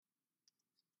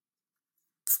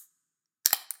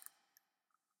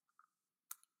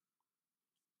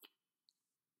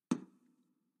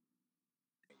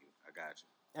I got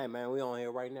you. Hey man, we on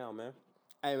here right now, man.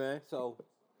 Hey man, so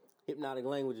Hypnotic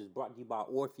Language is brought to you by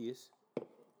Orpheus.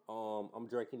 I'm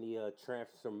drinking the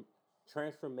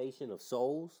Transformation of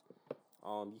Souls.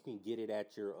 You can get it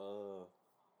at your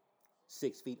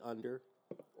 6 feet under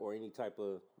or any type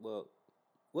of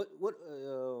what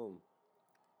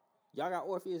y'all got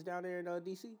Orpheus down there in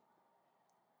DC?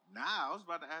 Nah, I was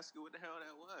about to ask you what the hell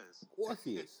that was.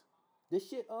 Orpheus. This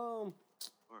shit Orpheus.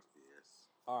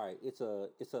 all right, it's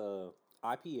a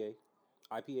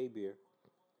IPA beer.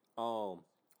 Um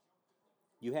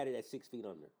you had it at 6 feet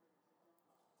under.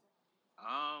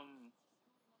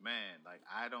 Man, like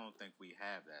I don't think we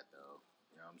have that though.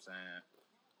 You know what I'm saying?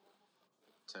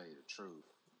 Tell you the truth.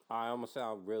 I'm gonna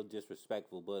sound real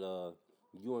disrespectful, but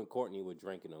you and Courtney were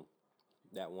drinking them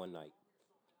that one night.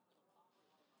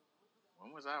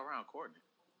 When was I around Courtney?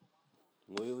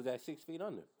 When it was at 6 feet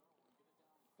under.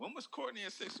 When was Courtney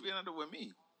at 6 feet under with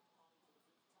me?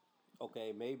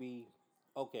 Okay, maybe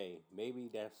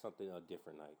that's something a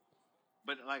different night.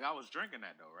 But like I was drinking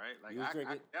that though, right? Like You was I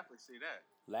drinking definitely see that.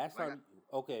 last Like time.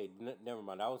 Okay, never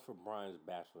mind. That was for Brian's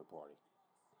bachelor party.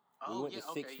 We oh went to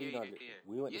yeah, six okay, feet yeah, under. yeah, yeah.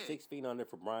 We went to Yeah. 6 feet under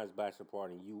for Brian's bachelor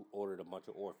party, and you ordered a bunch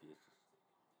of Orpheus.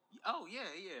 Oh yeah,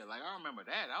 yeah. Like I remember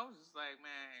that. I was just like,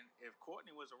 man, if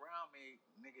Courtney was around me,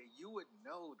 nigga, you would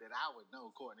know that I would know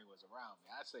Courtney was around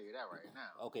me. I tell you that right now.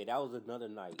 Okay, that was another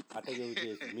night. I think it was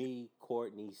just me,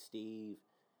 Courtney, Steve,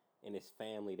 and his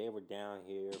family. They were down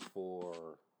here for.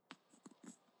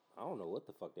 I don't know what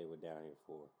the fuck they were down here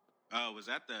for. Oh, was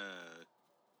that the?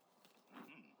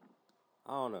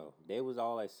 I don't know. They was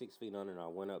all at 6 feet under, and I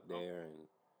went up there, and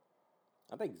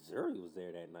I think Zuri was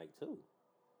there that night too.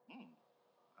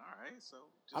 All right, so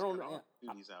I just don't got all know. the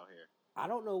beauties out here. I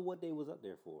don't know what they was up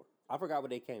there for. I forgot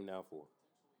what they came down for.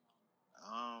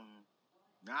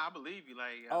 Nah, I believe you.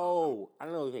 Like, Oh, I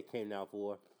don't know what they came down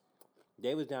for.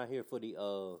 They was down here for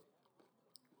the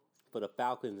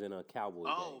Falcons and Cowboys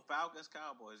game. Falcons,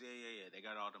 Cowboys. Yeah, yeah, yeah. They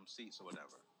got all them seats or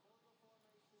whatever.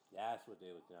 That's what they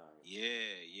was down here.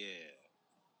 Yeah, yeah.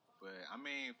 But I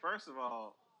mean, first of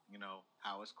all, you know,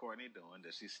 how is Courtney doing?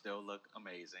 Does she still look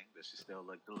amazing? Does she still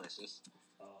look delicious?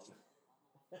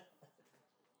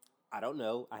 I don't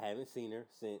know. I haven't seen her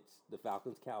since the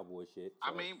Falcons Cowboys shit.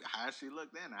 So I mean, how does she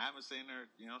look then? I haven't seen her,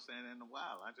 you know what I'm saying, in a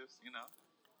while. I just, you know.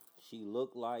 she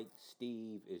looked like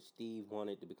Steve if Steve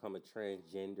wanted to become a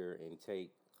transgender and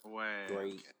take Well,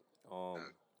 great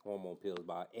hormone pills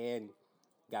and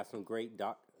got some great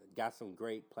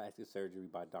plastic surgery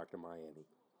by Dr. Miami.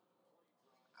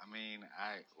 I mean,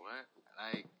 what?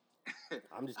 Like,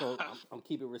 I'm just gonna I'm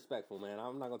keeping it respectful, man.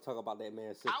 I'm not gonna talk about that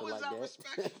man's sister how is like that that.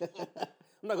 respectful?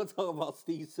 I'm not gonna talk about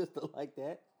Steve's sister like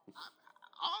that.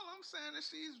 All I'm saying is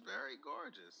she's very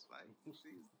gorgeous. Like,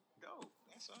 she's dope.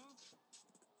 That's all.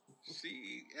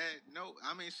 She no,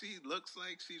 I mean she looks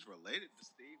like she's related to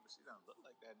Steve, but she don't look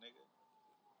like that nigga.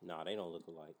 Nah, they don't look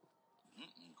alike.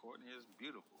 Courtney is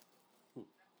beautiful.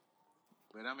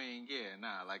 But I mean, yeah,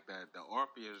 nah, like the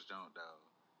Orpheus joint though.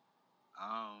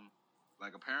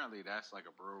 Like apparently that's like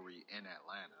a brewery in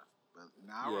Atlanta. But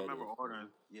now I Yeah, it remember is. ordering.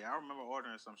 Yeah, I remember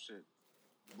ordering some shit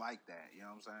like that. You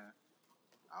know what I'm saying?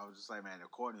 I was just like, man,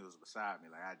 if Courtney was beside me,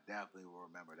 like I definitely will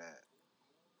remember that.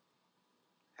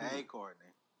 Hey, Courtney.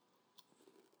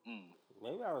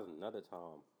 Maybe that was another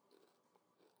time.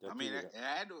 I mean, it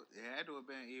had to have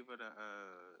been either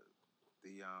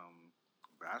the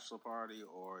bachelor party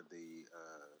or the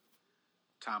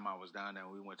time I was down there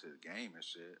and we went to the game and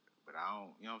shit. But I don't,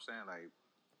 you know what I'm saying? Like,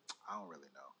 I don't really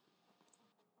know.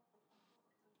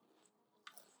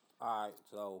 All right,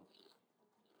 so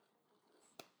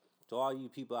to all you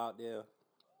people out there,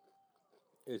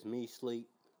 it's me, Sleep.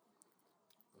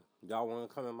 Y'all want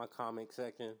to come in my comment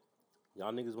section?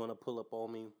 Y'all niggas want to pull up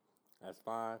on me? That's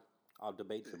fine. I'll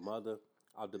debate your mother.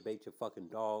 I'll debate your fucking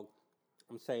dog.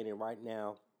 I'm saying it right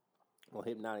now on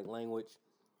Hypnotic Language.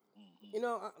 You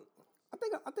know,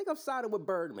 I think I'm siding with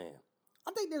Birdman.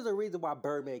 I think there's a reason why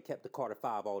Birdman kept the Carter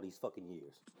 5 all these fucking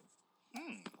years. I'm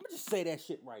gonna just say that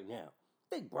shit right now.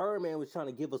 I think Birdman was trying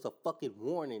to give us a fucking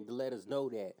warning to let us know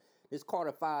that this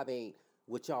Carter 5 ain't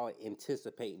what y'all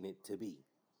anticipating it to be.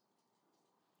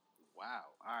 Wow.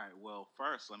 All right. Well,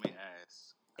 first, let me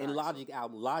ask. And All right, so,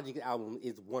 Logic album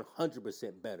is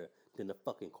 100% better than the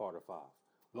fucking Carter 5.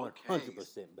 okay,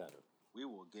 100% better. we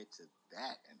will get to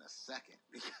that in a second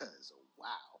because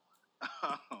wow.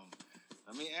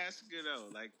 Let me ask you though,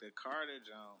 like the Carter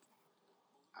jump.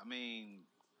 I mean,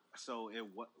 so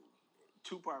what?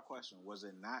 Two-part question. Was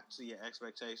it not to your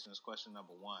expectations? Question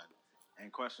number one,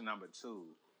 and question number two.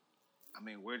 I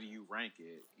mean, where do you rank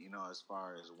it? You know, as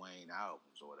far as Wayne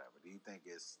albums or whatever. Do you think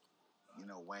it's, you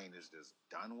know, Wayne is just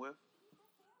done with?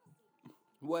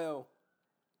 Well,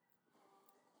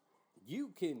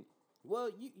 you can.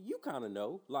 Well, you kind of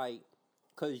know, like,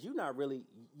 cause you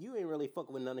ain't really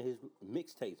fucking with none of his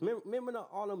mixtapes. Remember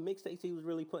all the mixtapes he was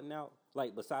really putting out,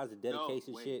 like besides the No,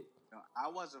 dedication wait. shit. No, I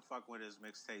wasn't fucking with his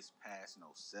mixtapes past no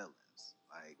ceilings.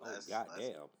 Like Oh let's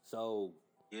goddamn! So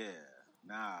yeah.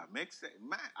 Nah, mixtape.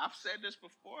 Man, I've said this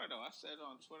before though. I said it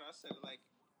on Twitter. I said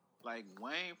like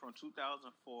Wayne from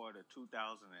 2004 to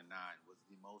 2009 was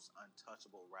the most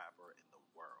untouchable rapper in the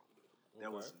world.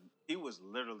 okay. He was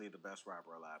literally the best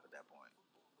rapper alive at that point.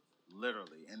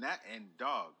 Literally. And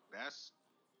dog,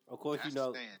 Of course, that's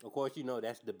saying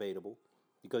that's debatable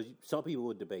because some people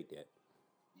would debate that.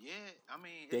 yeah, I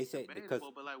mean They it's say because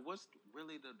debatable, but like what's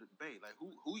really the debate? Like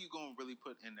who you gonna really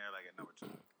put in there like at number two?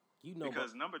 but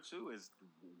Because number two is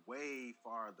way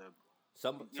farther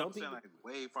some you know what some I'm saying? people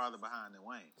Like way farther behind than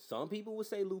Wayne. some people would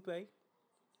say Lupe.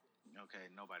 Okay,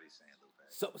 nobody's saying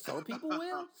Lupe. Some people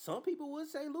will. Some people would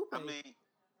say Lupe. I mean,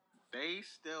 they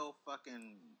still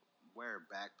fucking wear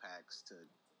backpacks to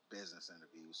business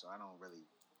interviews, so I don't really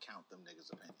count them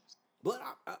niggas' opinions. But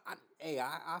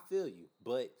I feel you.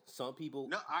 But some people,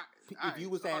 No, if you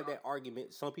was to hold have that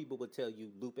argument, some people would tell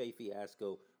you Lupe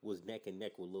Fiasco was neck and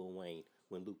neck with Lil Wayne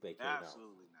when Lupe came out.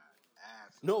 absolutely not.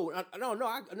 Absolutely.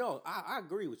 I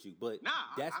agree with you, but Nah,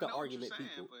 that's I the know what you're argument saying,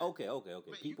 people. but Okay. I mean,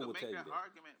 you People could will make tell you that that.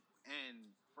 argument, and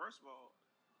first of all,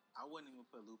 I wouldn't even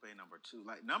put Lupe number two.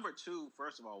 Like number two,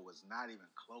 first of all, was not even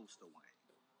close to Wayne.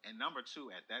 And number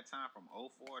two at that time from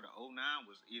 04 to 09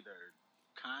 was either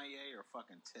Kanye or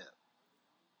fucking Tip.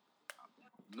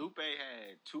 Lupe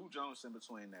had two Jones in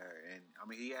between there, and I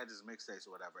mean he had his mixtapes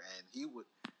or whatever, and he would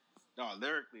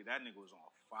lyrically that nigga was on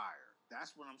fire.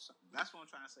 That's what I'm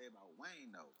trying to say about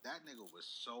Wayne though. That nigga was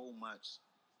so much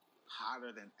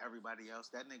hotter than everybody else.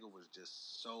 That nigga was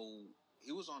just so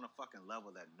he was on a fucking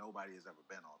level that nobody has ever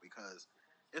been on because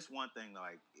it's one thing to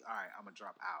like, all right, I'm gonna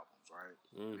drop albums, right?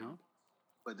 Mm-hmm. You know?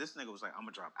 But this nigga was like, I'm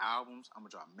gonna drop albums, I'm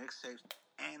gonna drop mixtapes,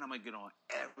 and I'm gonna get on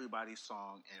everybody's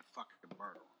song and fucking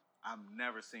murder them. I've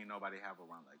never seen nobody have a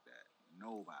run like that.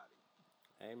 Nobody.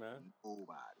 Hey man.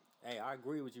 Nobody. Hey, I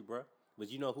agree with you, bro. But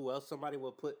you know who else somebody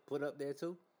would put up there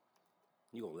too?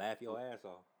 You gonna laugh your ass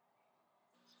off.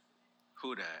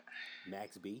 Who that?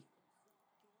 Max B.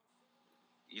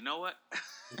 You know what?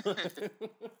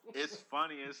 It's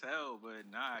funny as hell, but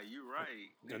nah, you right.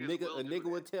 A nigga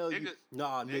will tell you,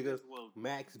 nah, nigga,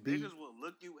 Max B. Niggas will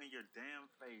look you in your damn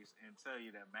face and tell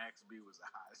you that Max B was the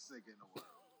hottest nigga in the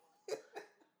world.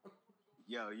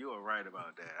 Yo, you were right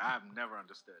about that. I've never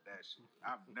understood that shit.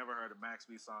 I've never heard a Max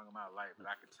B song in my life, but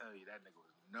I can tell you that nigga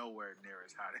was nowhere near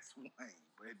as hot as Wayne.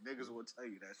 But niggas will tell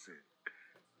you that shit.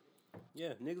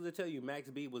 Yeah, niggas will tell you Max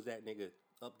B was that nigga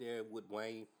up there with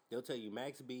Wayne. They'll tell you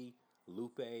Max B,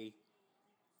 Lupe,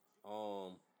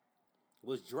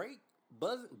 was Drake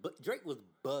buzzing? But Drake was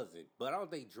buzzing, but I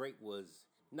don't think Drake was.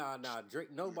 Nah,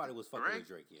 Drake. Nobody was fucking with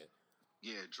Drake yet.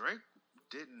 Yeah, Drake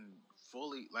didn't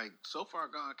fully like. So Far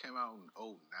Gone came out in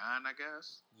 09, I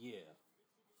guess. Yeah,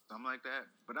 something like that.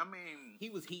 But I mean, he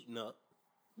was heating up.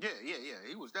 Yeah.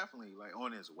 He was definitely like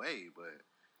on his way, but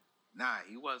nah,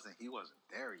 he wasn't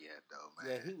there yet though,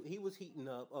 man. Yeah, he was heating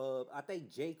up. I think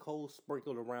J. Cole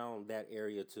sprinkled around that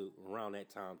area too, around that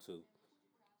time too.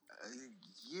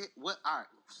 Yeah. What? All right.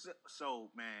 So,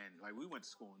 man, like we went to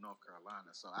school in North Carolina,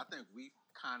 so I think we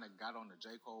kind of got on the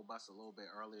J. Cole bus a little bit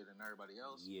earlier than everybody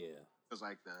else. Yeah. Because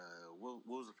like what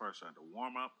was the first one? The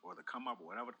warm up or the come up or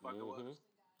whatever the fuck it was.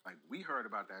 Like we heard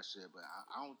about that shit, but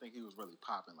I don't think he was really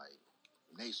popping like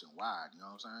nationwide. You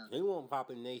know what I'm saying? He wasn't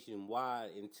popping nationwide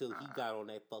until he got on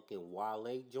that fucking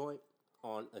Wale joint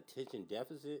on Attention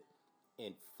Deficit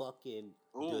and fucking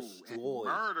destroyed, and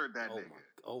murdered that nigga.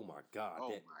 Oh my god!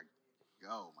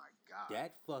 Oh my god!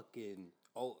 That fucking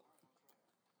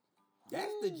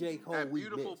that's the J. Cole that we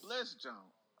Beautiful miss. Bliss jump.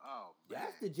 Oh man.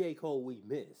 That's the J. Cole we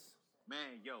miss.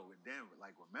 Man, yo, and then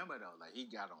like remember though, like he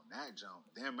got on that jump.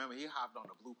 Then remember he hopped on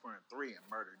the Blueprint 3 and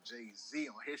murdered Jay-Z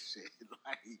on his shit.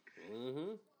 Like,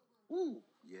 woo,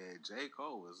 yeah, J.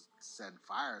 Cole was setting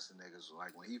fires to niggas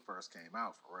like when he first came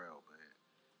out for real. But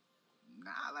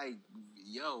nah, like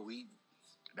yo,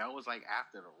 that was like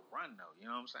after the run though. You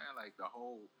know what I'm saying? Like the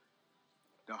whole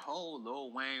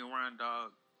Lil Wayne run,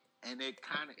 dog. And it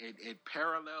kind of it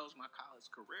parallels my college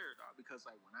career, dog. Because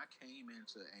like when I came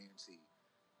into A&T,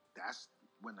 that's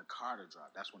when the Carter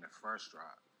dropped. That's when it first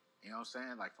dropped. You know what I'm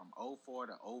saying? Like from 04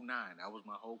 to 09, that was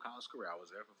my whole college career. I was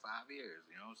there for 5 years.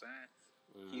 You know what I'm saying?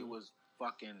 He was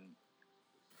fucking.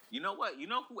 You know what? You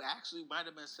know who actually might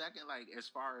have been second? Like as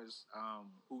far as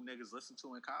who niggas listened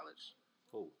to in college?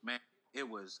 Who? Man, it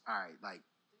was all right. Like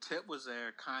Tip was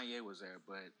there, Kanye was there,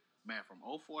 but man, from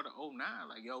 '04 to '09,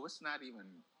 like, yo, it's not even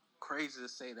crazy to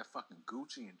say that fucking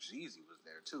Gucci and Jeezy was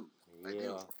there too. Like, they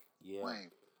was Yeah.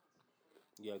 playing.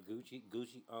 Yeah, Gucci,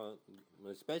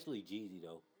 especially Jeezy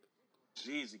though.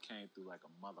 Jeezy came through like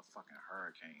a motherfucking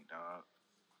hurricane, dog.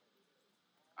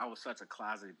 I was such a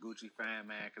closet Gucci fan,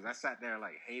 man, because I sat there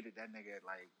like hated that nigga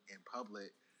like in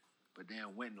public, but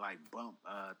then went and like bumped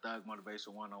Thug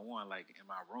Motivation 101 like in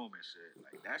my room and shit.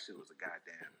 Like that shit was a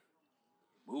goddamn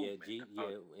movement.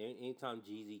 Anytime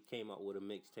Jeezy came out with a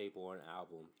mixtape or an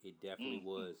album, it definitely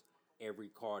was every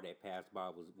car that passed by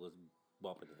was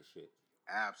bumping that shit.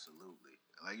 Absolutely.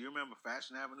 Like you remember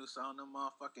Fashion Avenue selling them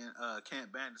motherfucking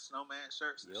Can't Ban the Snowman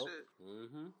shirts and shit.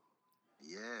 Mm-hmm.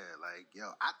 Yeah, like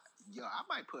I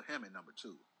might put him in number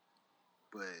 2.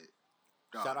 But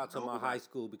dog, shout out to my high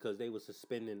school because they were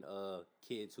suspending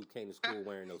kids who came to school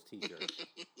wearing those t-shirts.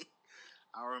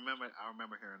 I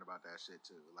remember hearing about that shit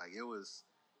too. Like it was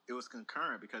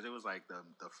concurrent because it was like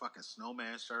the fucking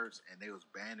snowman shirts and they was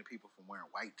banning people from wearing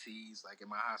white tees like in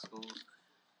my high schools.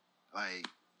 Like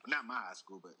not my high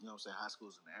school, but you know what I'm saying, high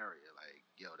schools in the area. Like,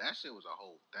 yo, that shit was a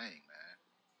whole thing, man.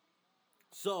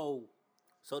 So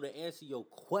to answer your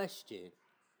question,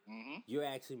 you're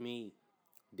asking me,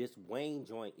 this Wayne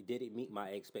joint, did it meet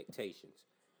my expectations?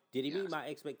 Did it meet my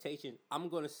expectations? I'm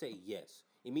going to say yes.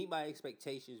 It meet my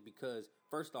expectations because,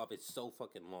 first off, it's so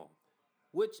fucking long.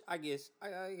 Which I guess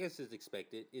is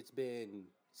expected. It's been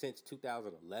since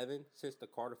 2011, since the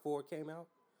Carter 4 came out.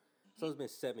 So it's been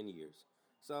 7 years.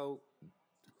 So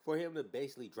for him to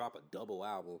basically drop a double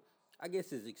album, I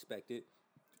guess is expected.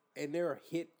 And there are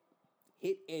hit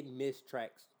and miss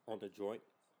tracks on the joint.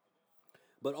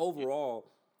 But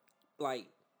overall, like,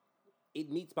 it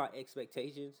meets my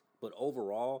expectations. But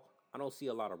overall, I don't see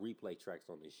a lot of replay tracks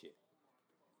on this shit.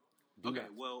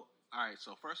 Well, all right.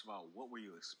 So first of all, what were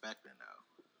you expecting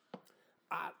though?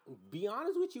 I be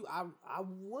honest with you, I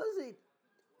wasn't.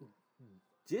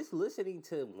 Just listening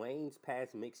to Wayne's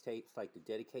past mixtapes like the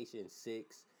Dedication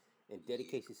 6 and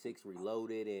Dedication 6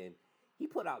 Reloaded, and he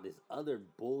put out this other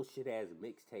bullshit ass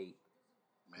mixtape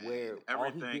where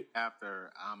everything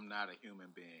after I'm Not a Human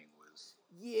Being was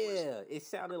it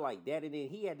sounded like that. And then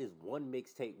he had this one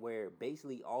mixtape where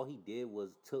basically all he did was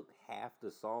took half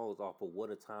the songs off of What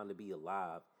a Time to Be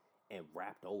Alive and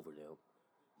rapped over them.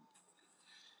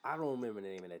 I don't remember the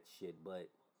name of that shit, but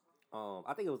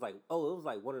I think it was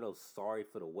like one of those Sorry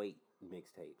for the Wait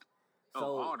mixtapes.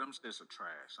 So all them shits are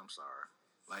trash. I'm sorry.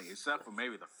 Like except for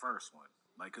maybe the first one.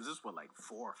 Like, cause this was like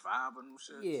 4 or 5 of them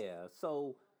shits. Yeah.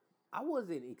 So I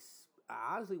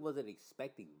honestly wasn't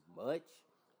expecting much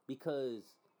because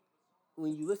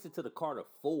when you listen to the Carter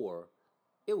 4,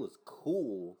 it was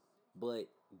cool, but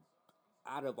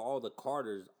out of all the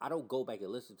Carters, I don't go back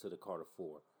and listen to the Carter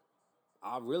 4.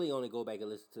 I really only go back and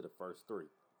listen to the first 3.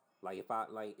 Like if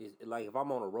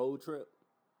I'm on a road trip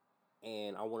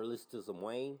and I want to listen to some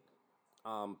Wayne,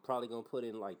 I'm probably gonna put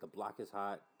in like The Block Is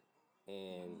Hot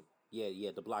and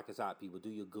The Block Is Hot. People, do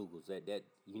your Googles. That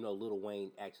Lil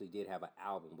Wayne actually did have an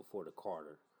album before the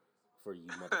Carter. For you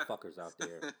motherfuckers out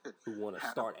there who want to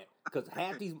start at, because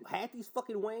half these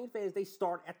fucking Wayne fans, they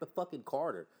start at the fucking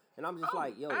Carter, and I'm just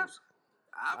like, yo.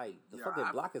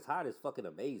 Fucking Block Is Hot is fucking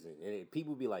amazing. And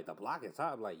people be like, The Block Is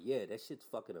Hot. I'm like, yeah, that shit's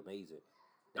fucking amazing.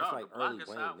 That's like early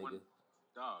Wayne, nigga.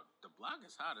 Dog, The Block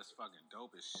Is Hot is fucking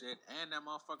dope as shit. And that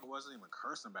motherfucker wasn't even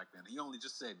cursing back then. He only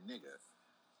just said nigga.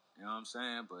 You know what I'm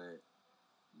saying? But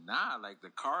nah, like the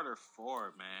Carter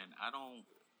 4, man, I don't.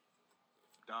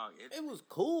 Dog, it was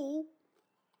cool.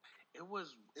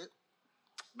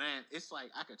 Man, it's like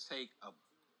I could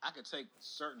take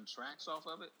certain tracks off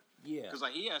of it. Yeah. Because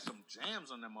like he had some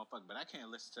jams on that motherfucker, but I can't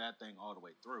listen to that thing all the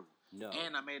way through. No.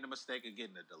 And I made the mistake of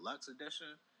getting the deluxe edition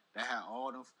that had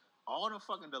all them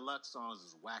fucking deluxe songs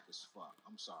is whack as fuck.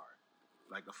 I'm sorry.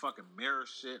 Like the fucking Mirror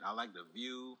shit. I like The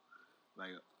View.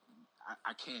 Like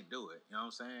I can't do it. You know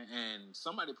what I'm saying? And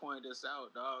somebody pointed this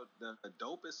out, dog. The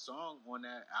dopest song on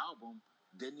that album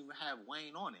didn't even have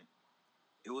Wayne on it.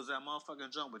 It was that motherfucking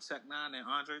jump with Tech Nine and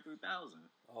Andre 3000.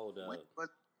 Oh,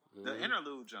 the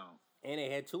interlude jump. And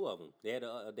they had 2 of them. They had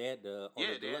the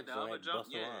other jump.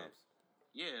 Busta Rhymes.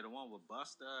 Yeah, the one with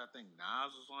Busta. I think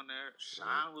Nas was on there.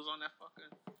 Shine was on that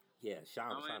fucking. Yeah,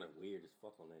 Shine sounded weird as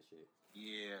fuck on that shit.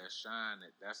 Yeah, Shine.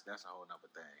 That's a whole nother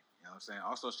thing. You know what I'm saying?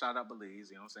 Also, shout out Belize.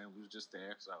 You know what I'm saying? We was just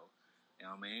there, so you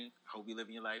know what I mean. Hope you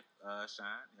living your life, Shine.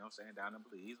 You know what I'm saying? Down in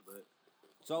Belize, but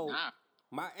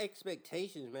my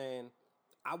expectations, man.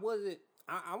 I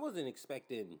wasn't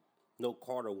expecting no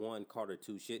Carter 1, Carter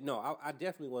 2 shit. No, I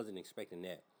definitely wasn't expecting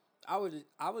that. I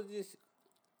was just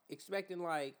expecting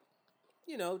like,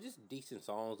 just decent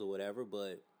songs or whatever,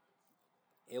 but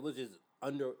it was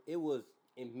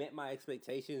it met my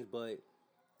expectations, but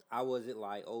I wasn't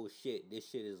like, oh shit, this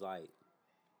shit is like,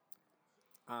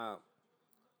 uh,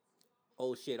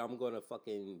 oh shit, I'm gonna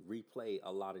fucking replay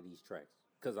a lot of these tracks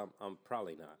because I'm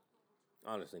probably not,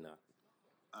 honestly not.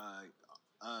 Uh,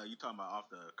 you talking about off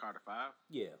the Carter Five?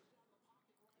 Yeah.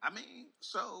 I mean,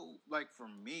 so like for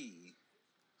me,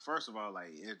 first of all, like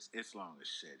it's long as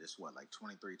shit. It's what like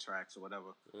 23 tracks or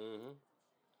whatever. Mm-hmm.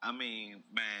 I mean,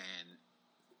 man,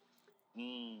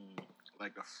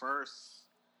 like the first,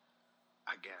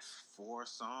 I guess 4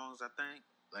 songs. I think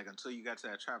like until you got to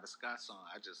that Travis Scott song,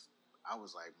 I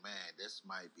was like, man, this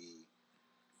might be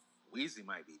Weezy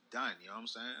might be done. You know what I'm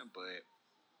saying? But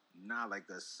nah, like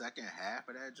the second half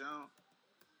of that jump,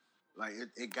 like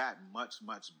it got much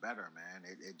better, man.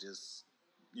 It just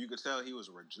you could tell he was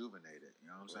rejuvenated. You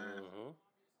know what I'm saying? Mm-hmm.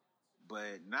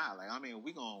 But nah, like I mean,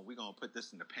 we gonna put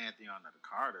this in the pantheon of the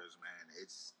Carters, man.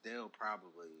 It's still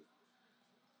probably.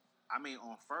 I mean,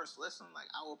 on first listen, like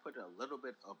I will put it a little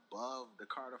bit above the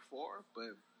Carter Four,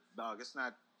 but dog, it's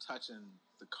not touching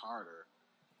the Carter,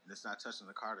 and it's not touching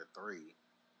the Carter Three.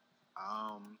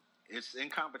 It's in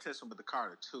competition with the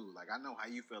Carter Two. Like I know how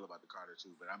you feel about the Carter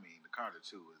Two, but I mean the Carter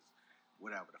Two is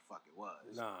whatever the fuck it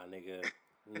was. Nah, nigga.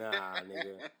 Nah,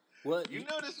 nigga. Well, you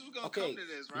know this was gonna okay, come to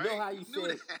this, right? You know how you knew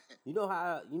said that. you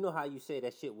know how you say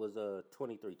that shit was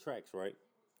 23 tracks, right?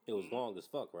 It was long as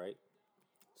fuck, right?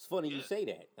 It's funny you Yeah. say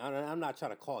that. I'm not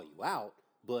trying to call you out,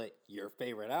 but your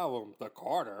favorite album, The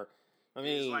Carter, I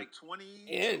mean, It's like 20.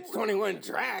 it's 21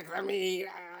 tracks. I mean,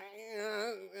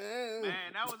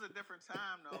 man, that was a different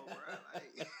time though, bro.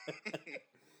 Like,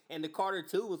 and The Carter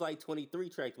 2 was like 23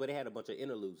 tracks, but it had a bunch of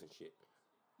interludes and shit.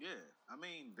 yeah, I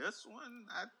mean this one,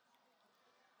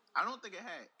 I don't think it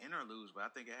had interludes, but I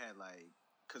think it had like,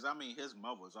 cause I mean his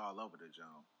mother was all over the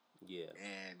jump. Yeah.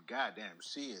 And goddamn,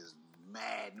 she is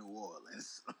mad New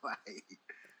Orleans. Like,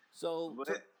 So,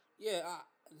 but, yeah,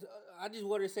 I just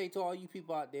want to say to all you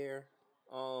people out there,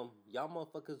 y'all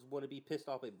motherfuckers want to be pissed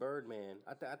off at Birdman.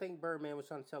 I think Birdman was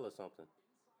trying to tell us something.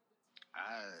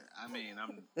 I mean,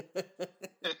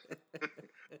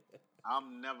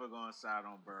 I'm never gonna side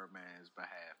on Birdman's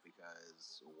behalf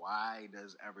because why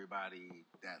does everybody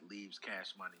that leaves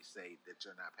Cash Money say that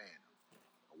you're not paying them?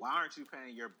 Why aren't you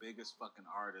paying your biggest fucking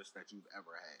artist that you've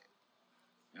ever had?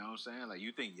 You know what I'm saying? Like,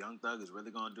 you think Young Thug is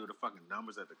really gonna do the fucking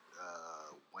numbers that the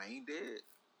Wayne did?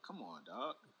 Come on,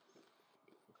 dog.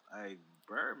 Like,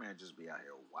 Birdman just be out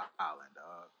here wilding,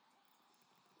 dog.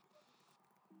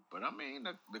 But I mean,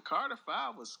 the Carter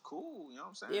Five was cool. You know what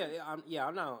I'm saying? Yeah.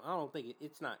 I don't think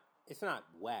it's not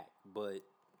whack, but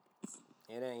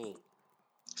it ain't.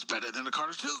 It's better than the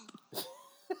Carter Two.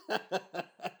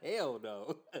 Hell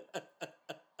no. Man,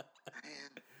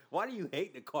 Why do you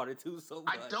hate the Carter 2 so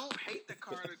much? I don't hate the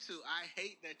Carter 2. I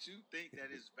hate that you think that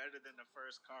it's better than the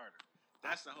first Carter.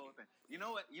 That's the whole thing. You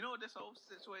know what? You know what this whole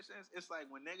situation is? It's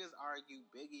like when niggas argue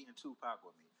Biggie and Tupac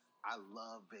with me. I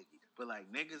love Biggie. But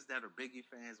like niggas that are Biggie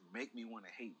fans make me want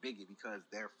to hate Biggie because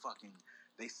they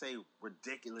say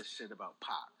ridiculous shit about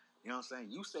Pac. You know what I'm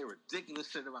saying? You say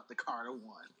ridiculous shit about the Carter 1.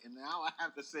 And now I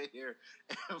have to sit here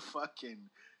and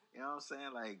fucking, you know what I'm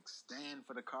saying? Like, stand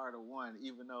for the Carter 1,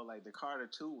 even though, like, the Carter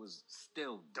 2 was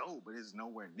still dope, but it's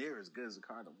nowhere near as good as the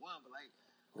Carter 1. But,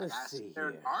 like I sit there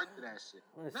and argue that shit.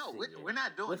 We're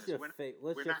not doing What's this.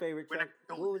 What's your favorite track?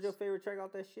 What was your favorite track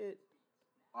off that shit?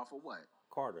 Off of what?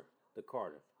 Carter. The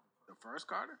Carter. The first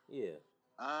Carter? Yeah.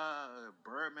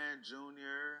 Birdman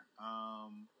Jr.,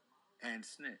 and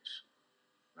Snitch.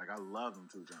 Like, I love them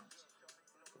two Jones.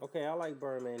 Okay, I like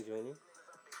Birdman Jr.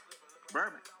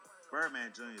 Birdman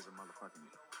Jr. is a motherfucking.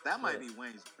 That might be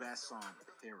Wayne's best song,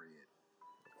 period.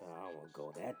 I won't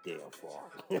go that damn far.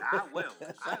 I will.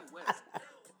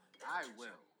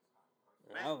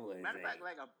 Man, matter of fact,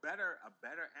 like a better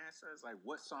answer is like,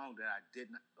 what song did I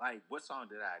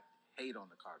hate on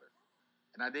the Carter?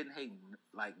 And I didn't hate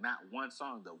like not one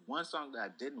song. The one song that I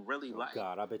didn't really like.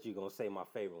 God, I bet you're gonna say my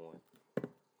favorite one.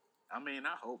 I mean,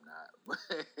 I hope not. But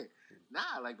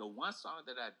nah, like the one song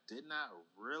that I did not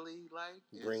really like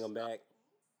is Bring Them Back.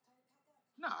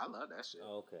 No, I love that shit.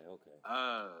 Oh, okay.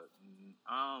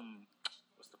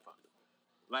 What's the fuck?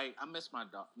 Like, I miss my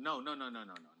dog. No. Not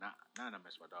I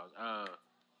miss my dogs.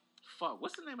 Fuck.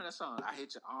 What's the name of that song? I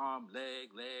hit your arm, leg,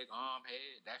 arm,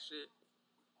 head. That shit.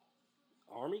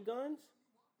 Army Guns?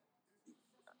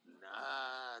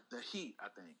 Nah, The Heat. I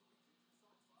think.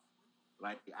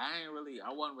 Like, I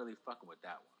wasn't really fucking with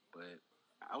that one, but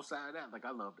outside of that, like, I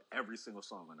loved every single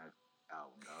song on that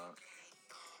album, dog.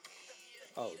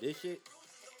 Oh, this shit?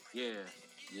 Yeah,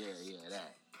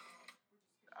 that.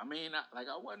 I mean, I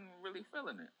wasn't really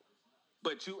feeling it.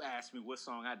 But you asked me what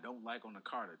song I don't like on the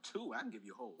Carter 2. I can give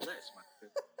you a whole list, my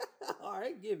All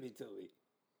right, give it to me.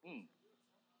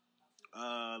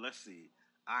 Let's see.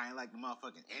 I ain't like the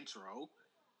motherfucking intro.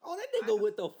 Oh, that nigga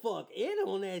with the fuck in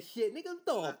on that shit. Nigga,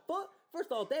 the fuck?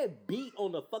 First off, that beat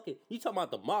on the fucking... You talking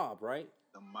about the mob, right?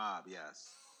 The mob,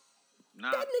 yes.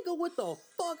 Nah. That nigga with the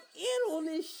fuck in on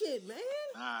this shit, man.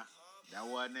 Nah, that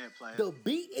wasn't it, player. The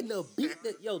beat,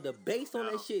 the bass on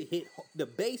that shit hit... The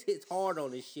bass hits hard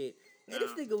on this shit. And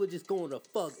this nigga was just going the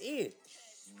fuck in.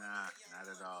 Nah, not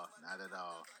at all. Not at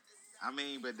all. I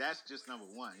mean, but that's just number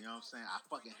one. You know what I'm saying? I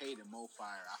fucking hated Mo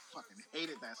Fire. I fucking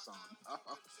hated that song.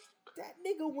 That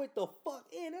nigga went the fuck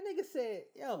in. That nigga said,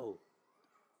 yo...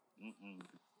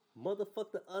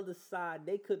 Motherfuck the other side.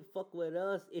 They couldn't fuck with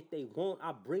us. If they want,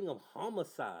 I bring them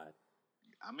homicide.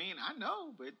 I mean, I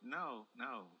know, but no.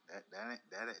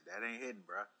 That ain't hitting,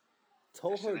 bro.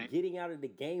 Told her getting out of the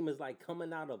game is like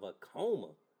coming out of a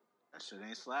coma. That shit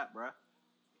ain't slap, bro.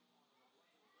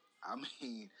 I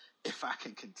mean, if I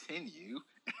can continue,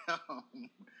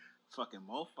 fucking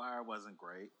Mo Fire wasn't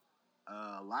great.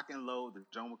 Lock and Load, the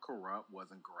joint with Corrupt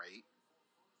wasn't great.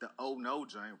 The Oh No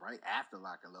joint right after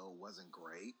Lock and Load wasn't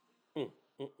great. Grown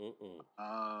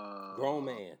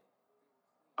Man.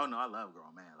 Oh no, I love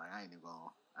Grown Man. Like I ain't even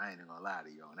gonna lie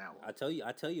to you on that one. I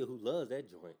tell you who loves that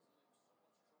joint.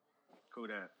 Who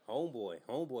that? Homeboy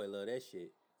love that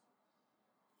shit.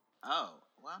 Oh,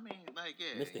 well, I mean, like,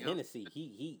 yeah. Mr. Hennessy,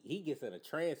 he gets in a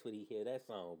trance when he hear that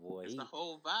song, boy. It's the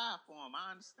whole vibe for him. I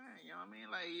understand. You know what I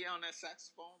mean? Like, he on that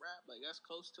saxophone rap, like that's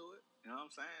close to it. You know what I'm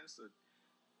saying?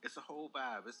 It's a whole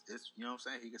vibe. It's you know what I'm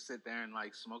saying? He can sit there and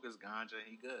like smoke his ganja and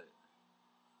he good.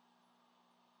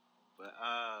 But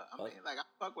I mean, like I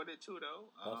fuck with it too though.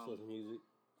 Hustle music.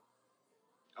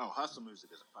 Oh, hustle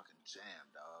music is a fucking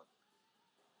jam, dog.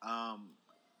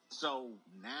 So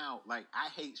now, like, I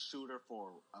hate Shooter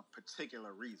for a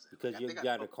particular reason. Because you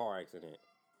got a car accident.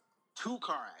 2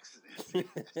 car accidents. You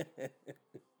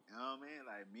know what I mean?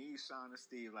 Like, me, Sean, and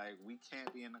Steve, like, we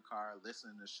can't be in the car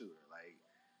listening to Shooter. Like,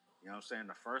 you know what I'm saying?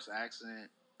 The first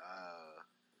accident,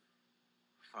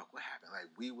 what happened? Like,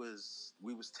 we was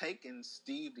taking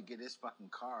Steve to get his fucking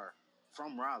car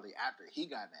from Raleigh after he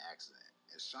got in an accident.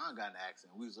 And Sean got in an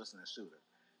accident. We was listening to Shooter.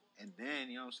 And then,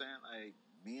 you know what I'm saying? Like,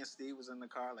 me and Steve was in the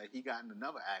car. Like, he got in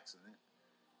another accident.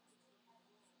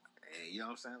 And, you know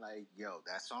what I'm saying? Like, yo,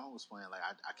 that song was playing. Like,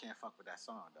 I can't fuck with that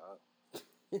song, dog.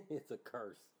 It's a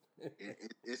curse.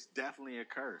 It's definitely a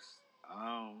curse.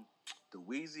 The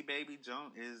Wheezy Baby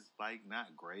junk is, like,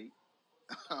 not great.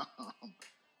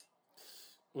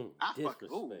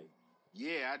 Disrespect.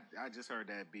 Yeah, I just heard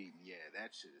that beat. Yeah,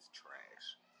 that shit is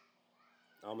trash.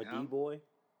 I'm a D-boy?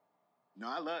 No,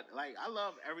 I love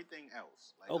everything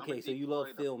else. Like, okay, so you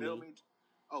love Feel Me.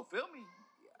 Oh, Feel Me?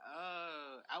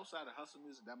 Outside of hustle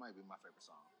music, that might be my favorite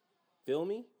song. Feel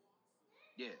Me?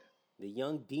 Yeah. The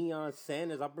young Deion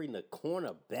Sanders, I bring the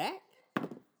corner back?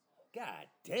 God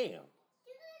damn.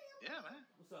 Yeah, man.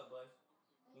 What's up, bud?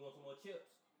 You want some more chips?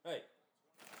 Hey,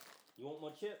 you want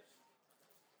more chips?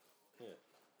 Yeah,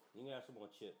 you can have some more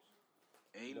chips.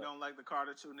 And he don't like the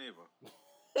Carter 2 neither.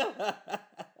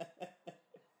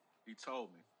 He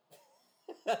told me.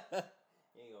 Here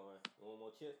you go, man. You want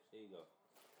more chips? Here you go.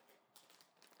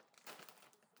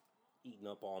 Eating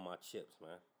up all my chips,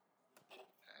 man.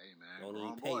 Hey, man. Don't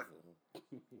even pay for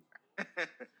them.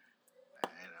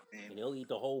 And they'll eat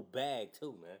the whole bag,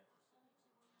 too, man.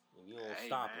 And you don't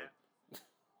stop them.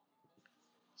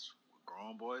 That's what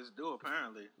grown boys do,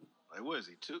 apparently. Like, what is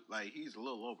he, 2? Like, he's a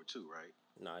little over 2, right?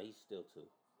 Nah, he's still 2.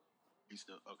 He's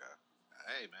still, okay.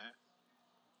 Hey, man.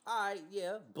 All right,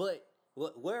 yeah, but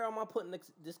where am I putting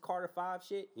this Carter 5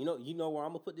 shit? You know where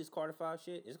I'm gonna put this Carter 5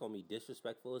 shit? It's gonna be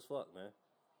disrespectful as fuck, man.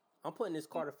 I'm putting this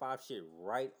Carter 5 shit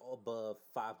right above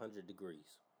 500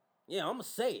 degrees. Yeah, I'm gonna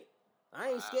say it. I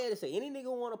ain't scared to say. Any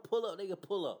nigga want to pull up, they can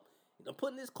pull up. I'm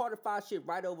putting this Carter 5 shit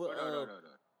right over. No.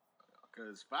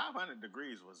 Because 500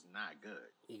 degrees was not good.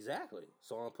 Exactly.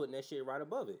 So I'm putting that shit right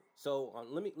above it. So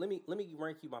let me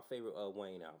rank you my favorite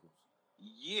Wayne albums.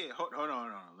 Yeah, hold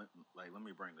on. Let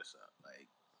me bring this up. Like,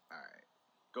 all right,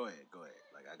 go ahead.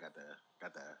 Like, I got the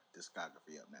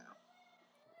discography up now.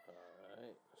 All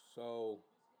right, so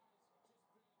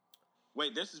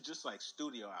wait, this is just like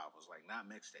studio albums, like not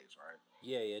mixtapes, right?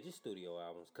 Yeah, just studio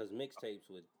albums. Cause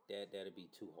mixtapes that'd be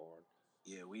too hard.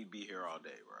 Yeah, we'd be here all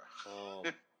day, bro.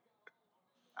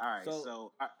 All right,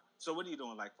 so what are you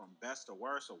doing? Like from best to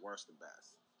worst or worst to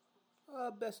best?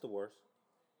 Best to worst.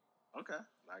 Okay,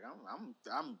 like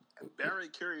I'm very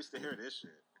curious to hear this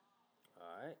shit.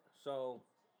 All right, so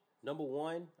number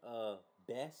 1,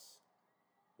 best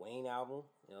Wayne album,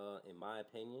 in my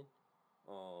opinion.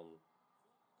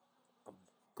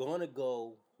 gonna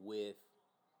go with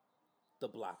The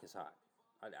Block Is Hot.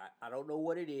 I don't know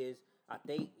what it is. I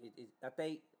think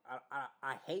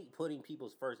I hate putting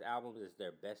people's first albums as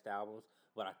their best albums,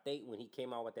 but I think when he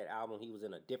came out with that album, he was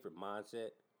in a different mindset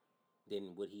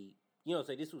than what he. You know,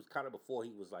 say this was kind of before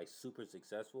he was like super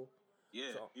successful.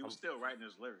 Yeah, So he was still writing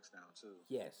his lyrics down too.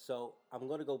 Yes, so I'm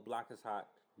gonna go Block Is Hot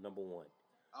number one.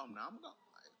 Oh no, I'm gonna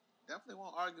definitely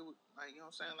won't argue with, like, you know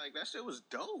what I'm saying? Like, that shit was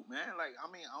dope, man. Like, I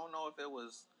mean, I don't know if it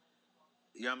was,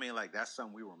 you know what I mean? Like, that's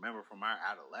something we remember from our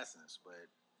adolescence,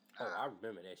 but I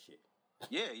remember that shit.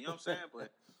 Yeah, you know what I'm saying?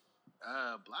 But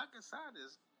Block Inside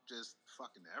is just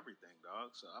fucking everything,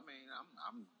 dog. So I mean,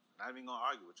 I'm not even gonna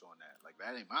argue with you on that. Like,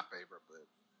 that ain't my favorite, but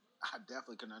I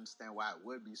definitely can understand why it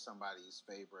would be somebody's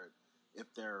favorite if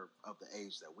they're of the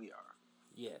age that we are.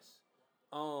 Yes.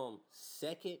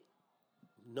 Second,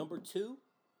 number two,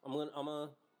 I'm gonna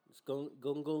go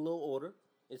a little order.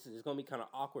 It's gonna be kind of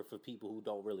awkward for people who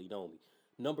don't really know me.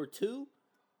 Number two,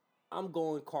 I'm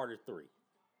going Carter 3.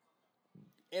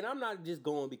 And I'm not just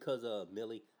going because of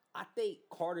Millie. I think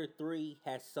Carter 3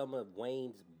 has some of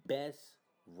Wayne's best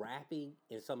rapping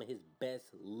and some of his best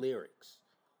lyrics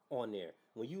on there.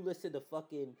 When you listen to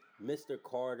fucking Mr.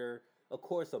 Carter, of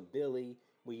course, I'm Billy.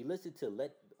 When you listen to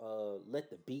Let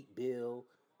the Beat Bill,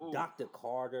 Ooh. Dr.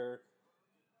 Carter,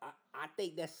 I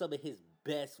think that's some of his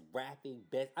best rapping,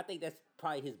 I think that's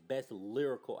probably his best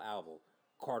lyrical album,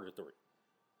 Carter 3,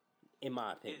 in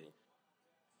my opinion.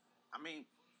 Yeah. I mean,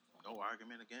 no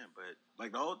argument again, but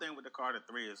like the whole thing with the Carter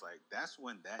 3 is like, that's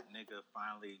when that nigga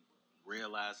finally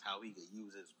realized how he could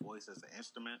use his voice as an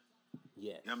instrument.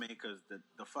 Yes. You know what I mean? Because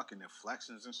the fucking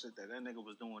inflections and shit that nigga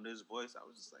was doing with his voice, I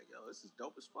was just like, yo, this is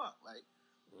dope as fuck. Like,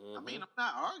 I mean, I'm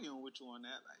not arguing with you on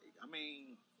that. Like, I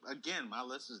mean, again, my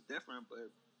list is different,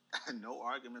 but no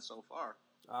argument so far.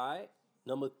 All right.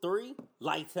 Number 3,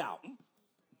 Lights Out.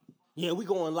 Yeah, we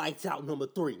going Lights Out number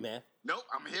 3, man. Nope,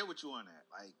 I'm here with you on that.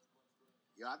 Like,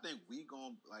 yo, I think we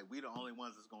the only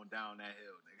ones that's going down that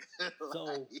hill, nigga.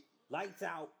 So, Lights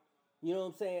Out, you know what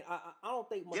I'm saying? I don't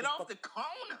think... Get off the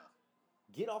corner.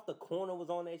 Get Off the Corner was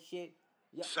on that shit.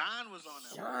 Yeah. Shine was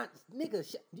on that. Shine,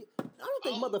 nigga. I don't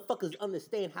think motherfuckers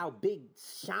understand how big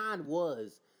Shine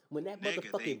was when that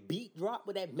motherfucking beat dropped,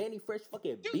 when that Manny Fresh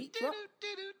fucking beat dropped.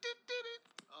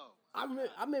 I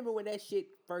remember when that shit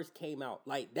first came out.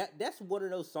 Like that's one of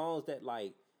those songs that,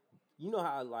 like, you know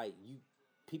how like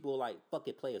people like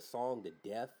fucking play a song to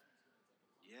death.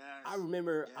 Yes. I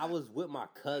remember I was with my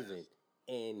cousin,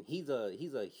 and he's a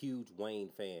huge Wayne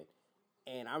fan.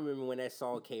 And I remember when that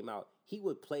song came out, he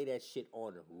would play that shit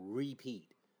on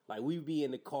repeat. Like, we'd be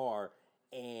in the car,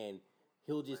 and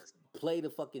he'll just play the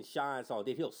fucking Shine song.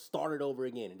 Then he'll start it over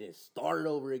again, and then start it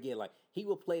over again. Like, he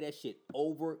would play that shit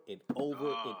over and over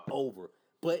and over.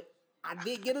 But I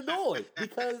did get annoyed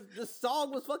because the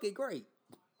song was fucking great.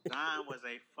 Shine was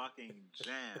a fucking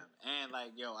jam. And,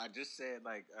 like, yo, I just said,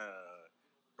 like,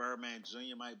 Birdman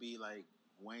Jr. might be, like,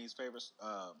 Wayne's favorite,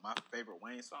 my favorite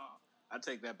Wayne song. I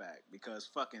take that back because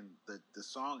fucking the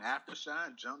song after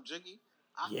Shine, Jump Jiggy,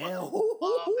 I fucking love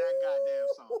that goddamn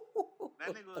song. That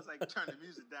nigga was like, turn the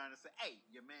music down and say, hey,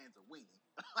 your man's a weenie.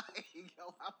 Like,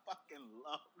 yo, I fucking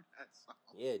love that song.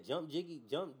 Yeah, Jump Jiggy,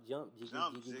 jump, jiggy,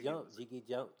 jiggy, jump, jiggy,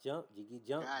 jump, jiggy,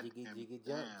 jump, jiggy, jiggy,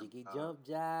 jump, jiggy, jump,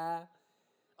 jive.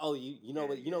 Oh, you know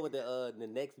what the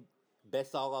next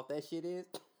best song off that shit is?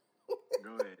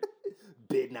 Go ahead.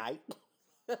 Midnight.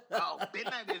 Oh,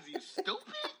 Midnight is you stupid?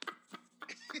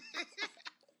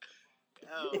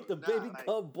 Yo, if the baby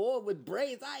come born with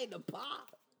braids, I ain't the pop.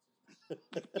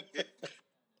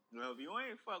 Well, if you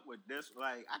ain't fuck with this,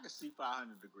 like, I can see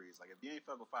 500 degrees. Like, if you ain't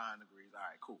fuck with 500 degrees, all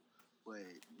right, cool. But,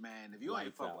 man, if you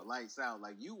ain't fuck with Lights Out,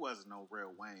 like, you wasn't no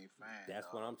real Wayne fan. That's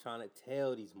what I'm trying to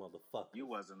tell these motherfuckers. You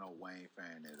wasn't no Wayne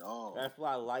fan at all. That's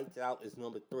why Lights Out is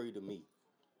number 3 to me.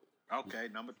 Okay,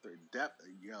 number 3.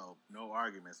 Yo, no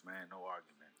arguments, man. No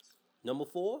arguments. Number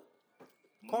 4,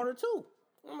 Carter 2.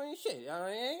 I mean, shit. I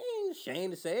ain't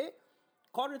ashamed to say it.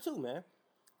 Carter 2, man.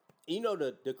 You know,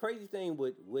 the crazy thing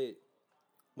with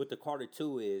the Carter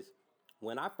 2 is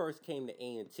when I first came to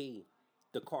A&T,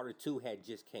 the Carter 2 had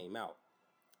just came out.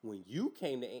 When you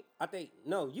came to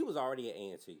you was already at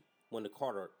A&T when the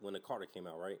Carter came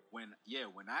out, right? When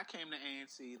I came to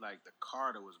A&T, like, the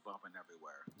Carter was bumping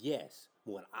everywhere. Yes.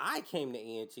 When I came to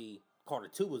A&T, Carter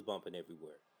 2 was bumping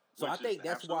everywhere. So I think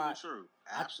that's why true.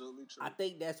 Absolutely true. I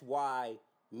think that's why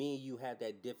me and you have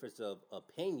that difference of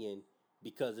opinion,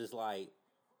 because it's like,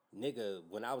 nigga,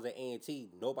 when I was at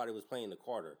A&T, nobody was playing the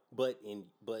Carter. But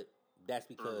that's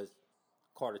because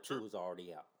Carter 2 was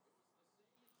already out.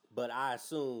 But I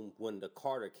assume when the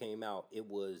Carter came out,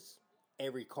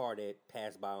 every car that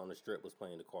passed by on the strip was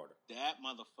playing the Carter. That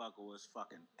motherfucker was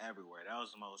fucking everywhere. That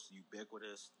was the most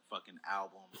ubiquitous fucking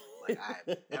album like I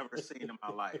have ever seen in my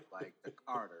life. Like the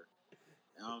Carter.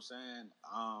 You know what I'm saying?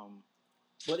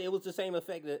 But it was the same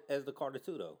effect as the Carter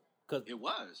 2, though. Cause it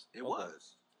was. It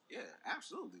was. Yeah,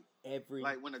 absolutely.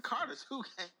 Like when the Carter 2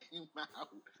 came out,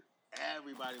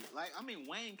 everybody like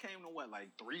Wayne came to what, like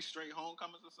 3 straight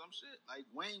homecomings or some shit? Like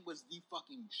Wayne was the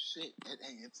fucking shit at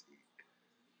A&T.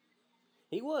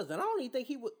 He was, and I don't even think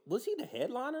he was he the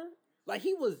headliner? Like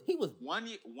he was 1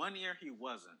 year he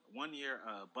wasn't. 1 year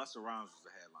Busta Rhymes was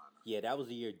the headliner. Yeah, that was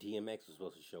the year DMX was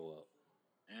supposed to show up.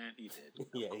 And he did.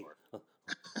 Yeah.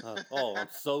 Oh, I'm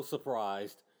so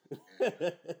surprised.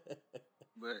 Yeah.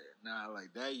 But nah,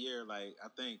 like that year, like I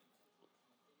think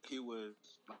he was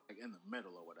like in the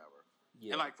middle or whatever.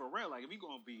 Yeah. And like for real, like if you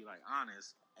gonna be like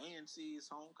honest, A&T's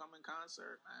homecoming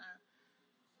concert, man,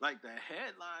 like the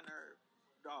headliner,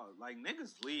 dog, like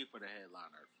niggas leave for the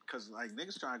headliner because like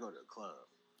niggas trying to go to the club.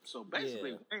 So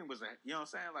basically, Wayne was you know what I'm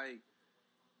saying, like.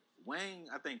 Wayne,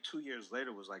 I think 2 years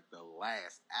later was like the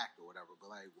last act or whatever. But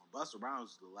like when Busta Rhymes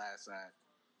was the last act,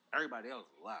 everybody else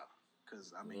left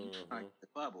because you trying to get the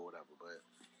club or whatever. But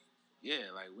yeah,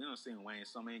 like we don't see Wayne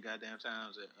so many goddamn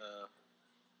times at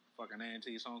fucking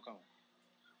A&T's homecoming.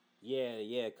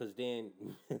 Yeah, because then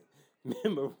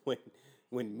remember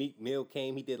when Meek Mill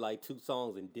came, he did like 2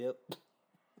 songs and dipped.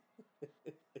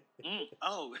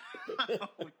 Oh, yeah.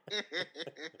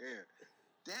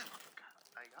 Damn.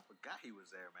 I forgot he was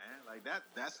there, man. Like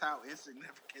that's how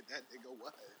insignificant that nigga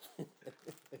was.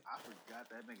 I forgot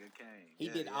that nigga came. He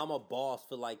did I'm a Boss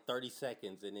for like 30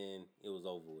 seconds and then it was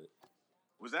over with.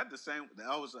 Was that the same?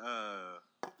 That was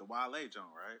the Wale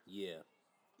joint, right? Yeah.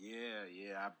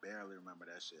 Yeah. I barely remember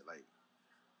that shit. Like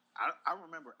I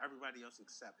remember everybody else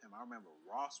except him. I remember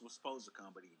Ross was supposed to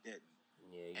come, but he didn't.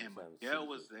 Yeah, and Miguel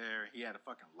was there. He had a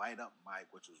fucking light up mic,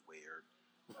 which was weird.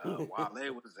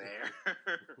 Wale was there.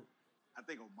 I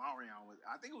think Omarion was.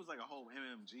 I think it was like a whole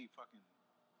MMG fucking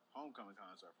homecoming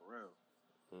concert for real.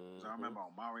 Mm-hmm. So I remember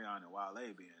Omarion and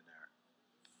Wale being there.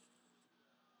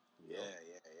 Yep.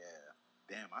 Yeah.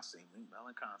 Damn, I seen Meek Mill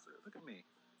in concert. Look at me.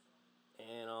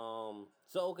 And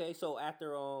so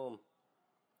after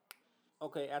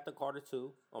Carter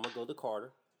 2, I'm gonna go to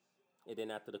Carter, and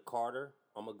then after the Carter,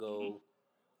 I'm gonna go. Mm-hmm.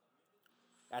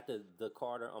 After the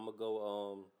Carter, I'm gonna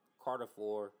go Carter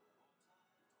 4.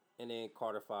 And then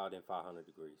Carter 5, then 500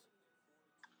 Degrees.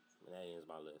 And that ends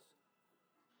my list.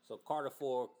 So Carter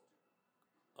 4,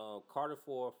 Carter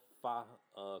 5,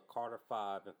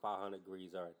 and 500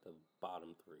 Degrees are at the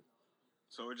bottom 3.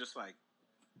 So we're just like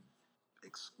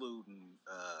excluding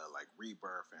like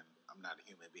Rebirth and I'm Not a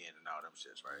Human Being and all them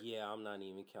shits, right? Yeah, I'm not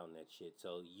even counting that shit.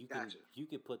 So you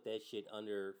can put that shit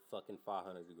under fucking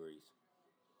 500 Degrees.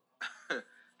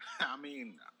 I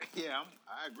mean, yeah,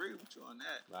 I agree with you on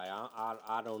that. Like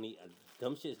I don't need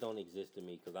them shits don't exist to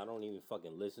me because I don't even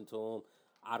fucking listen to them.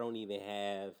 I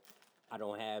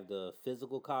don't have the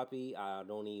physical copy. I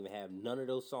don't even have none of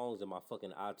those songs in my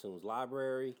fucking iTunes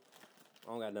library.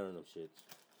 I don't got none of them shits.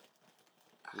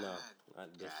 No,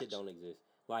 that shit don't exist.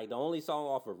 Like the only song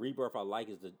off of Rebirth I like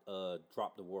is the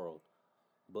Drop the World.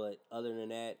 But other than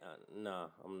that, nah.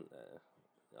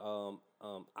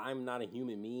 I'm Not a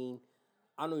Human Being.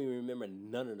 I don't even remember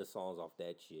none of the songs off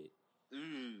that shit.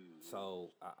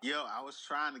 So, I was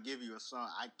trying to give you a song.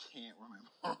 I can't remember.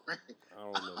 I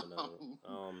don't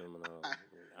remember none.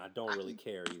 I don't really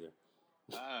care either.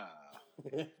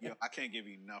 I can't give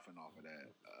you nothing off of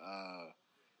that.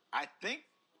 I think,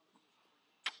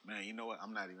 man, you know what?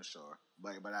 I'm not even sure.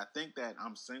 But I think that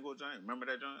I'm Single joint. Remember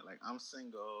that joint? Like, I'm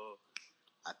Single.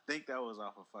 I think that was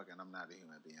off of fucking I'm Not a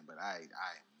Human Being, but I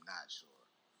am not sure.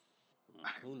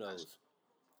 Who knows?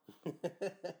 I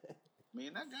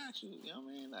mean, I got you. You know what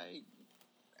I mean? Like,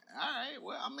 all right.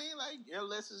 Well, I mean, like, your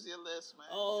list is your list, man.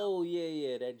 Oh,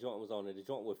 yeah. That joint was on it. The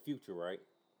joint with Future, right?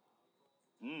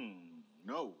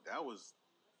 No, that was...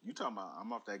 You talking about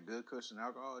I'm Off That Good Cushion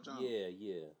Alcohol joint?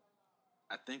 Yeah.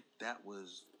 I think that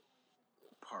was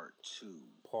part 2.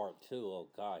 Part 2? Oh,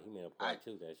 God. He made a part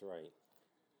 2. That's right.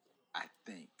 I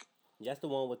think. That's the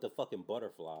one with the fucking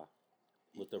butterfly.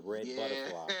 With the red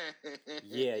butterfly.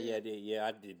 Yeah.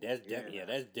 I did.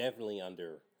 That's definitely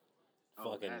under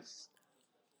fucking.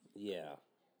 Yeah.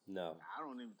 No. I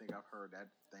don't even think I've heard that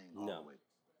thing all the way.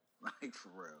 Like, for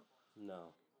real.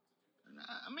 No.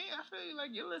 I mean, I feel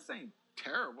like your list ain't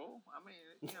terrible. I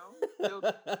mean, still,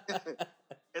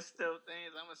 it's still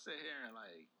things I'm going to sit here and,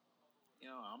 like,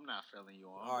 I'm not feeling you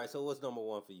on. All right, so what's number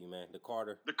 1 for you, man? The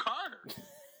Carter? The Carter.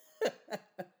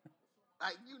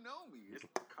 Like, you know me. It's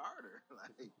the Carter.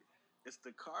 Like, it's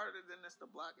the Carter, then it's the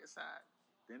Block Is Hot.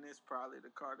 then it's probably the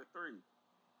Carter 3. You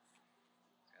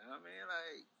know what I mean?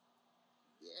 Like,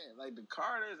 yeah, like the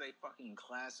Carter is a fucking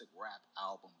classic rap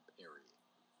album, period.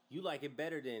 You like it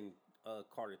better than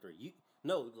Carter 3.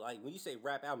 Like when you say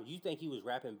rap album, you think he was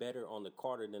rapping better on the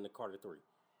Carter than the Carter 3?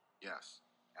 Yes,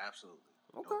 absolutely.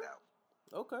 Okay. No doubt.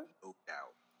 Okay. No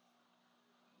doubt.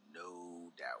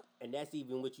 No doubt. And that's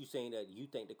even what you saying that you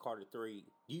think the Carter 3,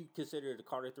 you consider the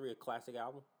Carter 3 a classic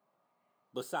album?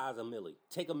 Besides a Millie.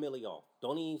 Take a Millie off.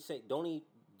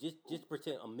 Just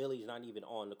pretend a Millie's not even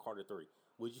on the Carter 3.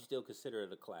 Would you still consider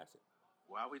it a classic?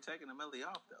 Why are we taking a Millie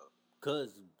off though?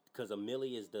 Cause a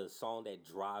Millie is the song that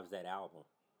drives that album.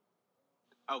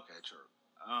 Okay, true.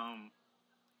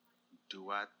 Do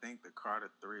I think the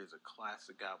Carter 3 is a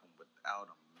classic album without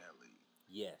a Millie?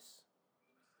 Yes.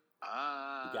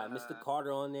 You got Mr.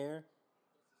 Carter on there.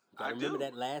 You gotta remember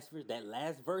that last verse. That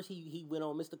last verse he went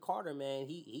on Mr. Carter, man.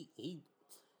 He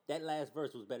that last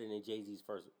verse was better than Jay-Z's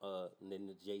first than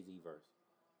the Jay-Z verse.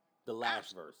 The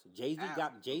last verse. Jay-Z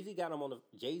got him on the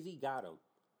Jay-Z got him.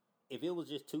 If it was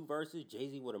just 2 verses,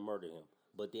 Jay-Z would have murdered him.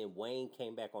 But then Wayne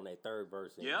came back on that 3rd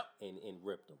verse and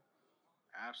ripped him.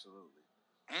 Absolutely.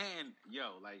 And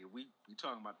yo, like we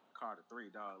talking about Carter 3,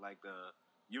 dog. Like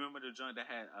you remember the joint that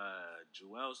had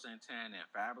Joel Santana and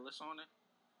Fabulous on it?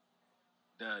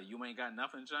 The You Ain't Got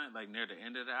Nothing joint, like near the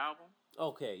end of the album?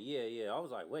 Okay, yeah. I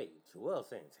was like, wait, Joel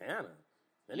Santana?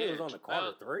 That nigga was on the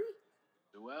Carter 3?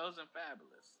 Joel's and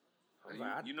Fabulous.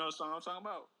 Like, you know the song I'm talking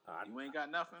about? You Ain't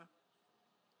Got Nothing?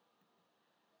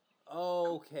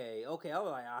 Okay. I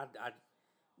was like,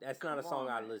 that's not a song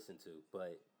I listen to,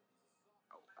 but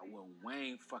when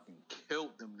Wayne fucking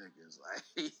killed them niggas,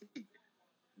 like,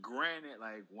 granted,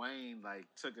 like Wayne like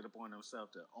took it upon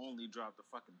himself to only drop the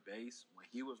fucking bass when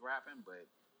he was rapping, but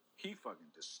he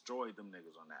fucking destroyed them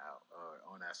niggas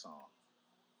on that song.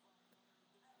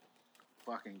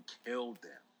 Fucking killed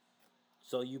them.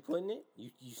 So you putting it?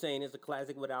 You saying it's a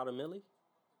classic without a Millie?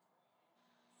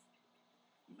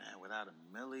 Man, without a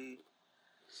Millie,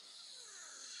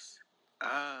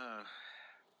 I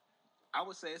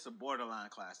would say it's a borderline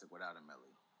classic without a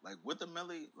Millie. Like with a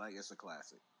Millie, like it's a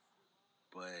classic.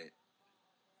 But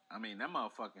I mean, that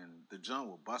motherfucking the joint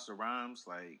with Busta Rhymes,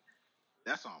 like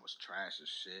that song was trash as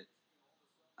shit.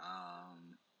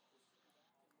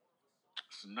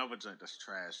 It's another joint that's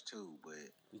trash too.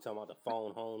 But you talking about the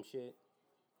phone home shit?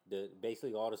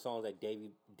 Basically all the songs that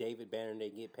David Banner they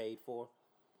get paid for.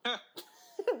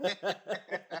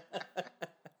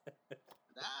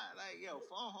 Yo,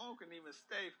 Phone Home can even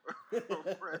stay for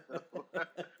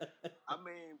I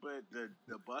mean, but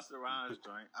the Busta Rhymes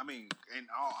joint, I mean, in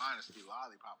all honesty,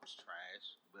 Lollipop was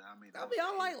trash. But I mean, I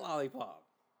like Lollipop.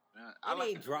 I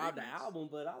didn't drop the album,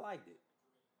 but I liked it.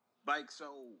 Like,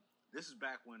 so this is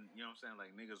back when, you know what I'm saying,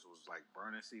 like niggas was like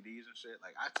burning CDs and shit.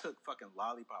 Like, I took fucking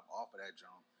Lollipop off of that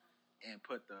joint and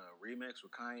put the remix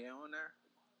with Kanye on there.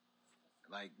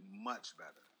 Like, much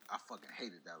better. I fucking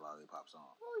hated that Lollipop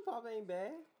song. Lollipop ain't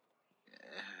bad.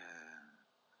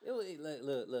 Yeah.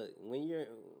 Look. When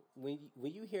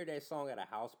you hear that song at a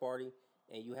house party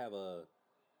and you have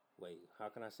how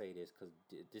can I say this? Because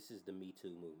this is the Me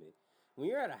Too movement. When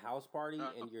you're at a house party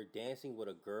and you're dancing with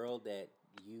a girl that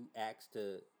you ask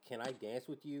can I dance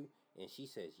with you? And she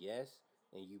says yes,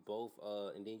 and you both,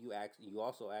 and then you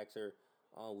also ask her,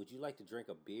 would you like to drink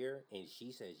a beer? And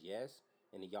she says yes,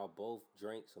 and then y'all both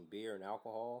drink some beer and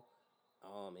alcohol.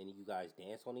 And you guys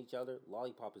dance on each other.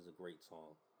 Lollipop is a great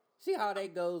song. See how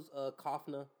that goes?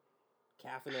 Kafna,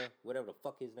 whatever the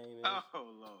fuck his name is. Oh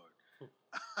Lord.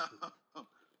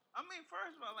 I mean,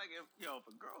 first of all, like if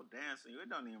a girl dancing, it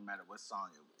don't even matter what song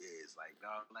it is. Like,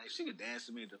 dog, like she could dance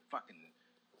to me to fucking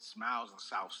Smiles and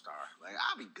South Star. Like,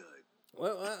 I'll be good.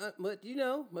 Well, but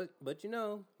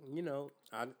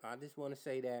I just want to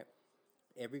say that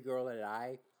every girl that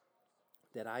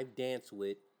I've danced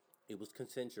with, it was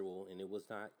consensual and it was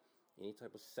not any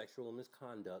type of sexual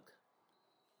misconduct.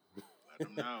 I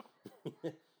don't know.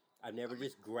 I never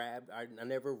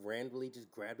randomly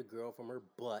just grabbed a girl from her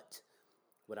butt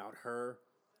without her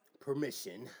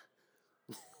permission.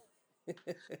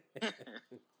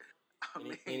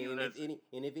 If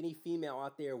any female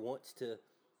out there wants to,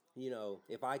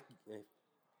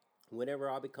 whenever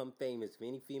I become famous, if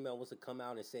any female wants to come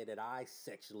out and say that I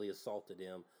sexually assaulted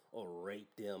them or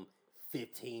raped them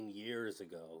 15 years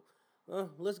ago,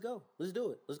 let's go. Let's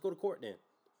do it. Let's go to court then.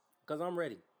 Because I'm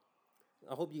ready.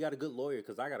 I hope you got a good lawyer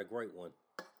because I got a great one.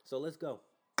 So let's go.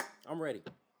 I'm ready.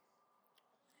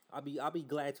 I'll be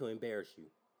glad to embarrass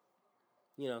you.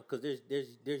 Because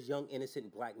there's young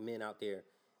innocent black men out there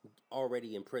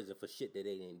already in prison for shit that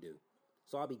they didn't do.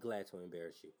 So I'll be glad to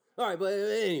embarrass you. All right, but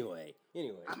anyway.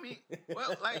 I mean,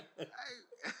 well, like,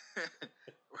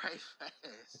 right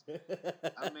fast.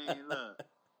 I mean, look,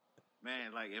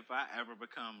 man, like if I ever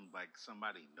become like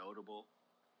somebody notable,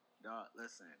 dog,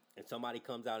 listen. And somebody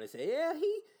comes out and say, "Yeah,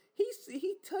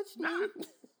 he touched me."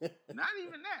 Not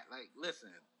even that. Like, listen,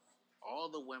 all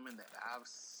the women that I've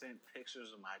sent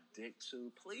pictures of my dick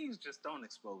to, please just don't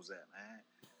expose that,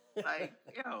 man. Like,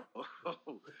 yo,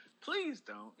 please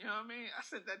don't. You know what I mean? I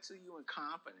sent that to you in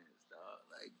confidence, dog.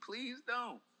 Like, please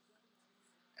don't.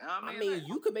 You know what I mean, like,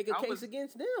 you could make a case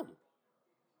against them.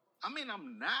 I mean,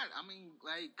 I'm not. I mean,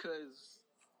 like, cause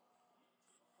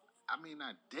I mean,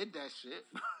 I did that shit,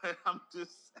 but I'm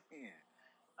just saying,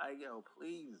 like, yo,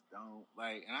 please don't.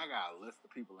 Like, and I got a list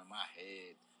of people in my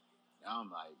head.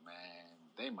 I'm like, man,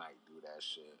 they might do that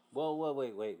shit. Well,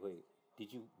 wait.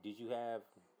 Did you have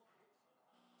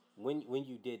when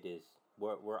you did this?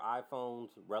 Were iPhones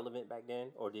relevant back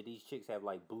then, or did these chicks have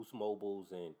like Boost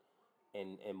Mobiles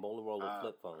and Motorola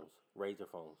flip phones, Razr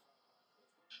phones?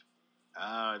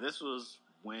 This was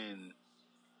when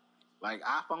like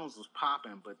iPhones was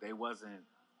popping, but they wasn't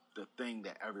the thing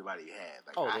that everybody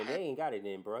had. Like, then they ain't got it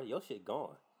then, bro. Your shit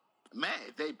gone. Man,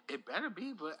 it better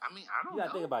be, but I mean, I don't know. You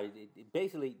gotta think about it.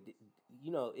 Basically,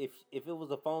 you know, if it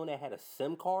was a phone that had a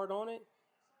SIM card on it,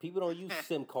 people don't use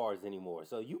SIM cards anymore.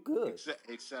 So you good.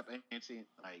 Except AT&T,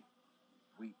 like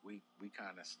we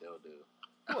kind of still do.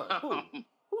 What?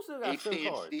 Who still got SIM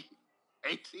cards?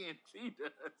 AT&T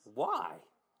does. Why?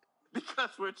 Because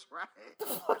we're trash. The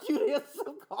fuck you need a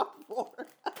SIM card for?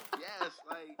 Yes,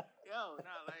 like, yo,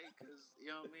 no, like, cause you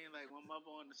know what I mean. Like, my mother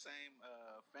on the same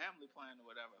family plan or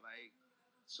whatever. Like,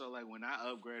 so like when I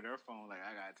upgrade her phone, like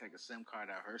I gotta take a SIM card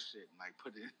out of her shit and like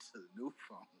put it into the new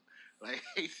phone. Like,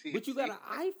 AT&T, but you got an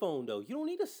iPhone though. You don't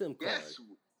need a SIM card. Yes.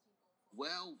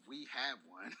 Well, we have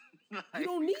one. Like, you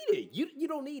don't need it. You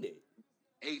don't need it.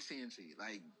 AT&T,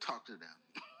 like, talk to them.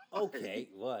 Okay,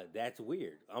 well, that's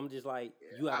weird. I'm just like,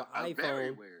 you have an iPhone.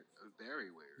 Very weird. Very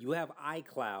weird. You have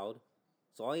iCloud,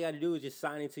 so all you got to do is just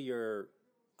sign into your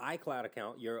iCloud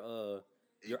account, your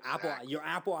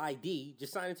Apple ID.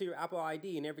 Just sign into your Apple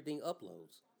ID, and everything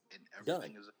uploads. And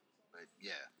everything is, but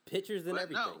yeah, pictures and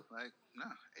everything. No,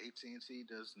 AT&T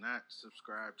does not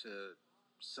subscribe to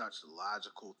such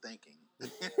logical thinking. You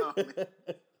know what I mean?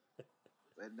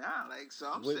 But nah, like, so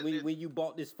I'm when you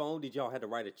bought this phone, did y'all have to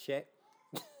write a check?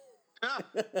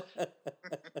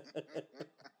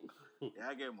 Yeah,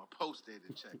 I gave him a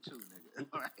post-dated check too, nigga.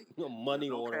 All right. A money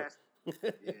order.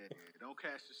 Don't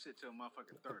cash the shit till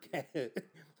motherfucking 30.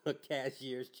 A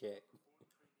cashier's check.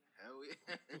 Hell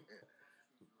yeah.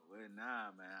 Well,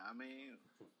 nah, man. I mean,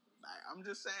 like, I'm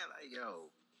just saying, like,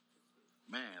 yo,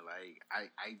 man, like,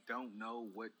 I don't know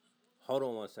what. Hold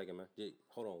on one second, man.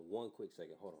 Hold on one quick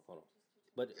second. Hold on.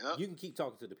 But you can keep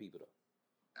talking to the people,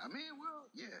 though. I mean, well,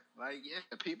 yeah. Like, yeah,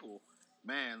 people,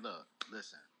 man, look,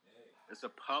 listen. It's a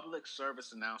public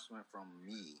service announcement from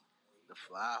me, the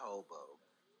Fly Hobo,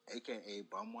 a.k.a.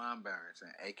 Bumwine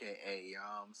Barrington, a.k.a., you know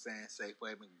what I'm saying,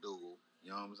 Safeway McDougal, you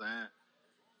know what I'm saying?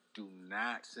 Do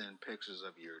not send pictures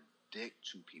of your dick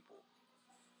to people.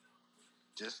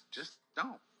 Just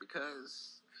don't,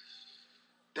 because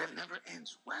that never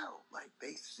ends well. Like,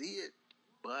 they see it,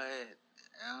 but,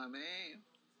 you know what I mean?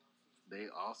 They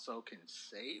also can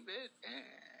save it,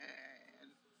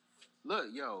 and look,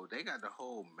 yo, they got the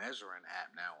whole measuring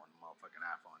app now on the motherfucking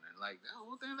iPhone, and like the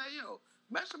whole thing, like, yo,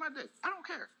 measure my dick. I don't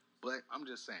care, but I'm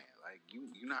just saying, like,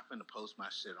 you're not finna post my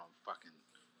shit on fucking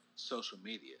social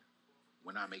media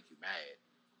when I make you mad.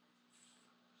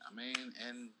 I mean,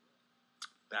 and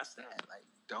that's that. Like,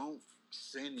 don't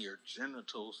send your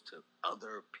genitals to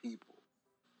other people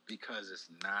because it's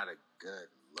not a good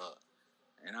look.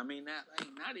 And I mean that, like,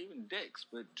 not even dicks,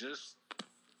 but just,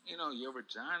 you know, your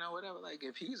vagina or whatever. Like,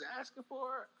 if he's asking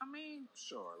for it, I mean,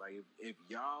 sure. Like, if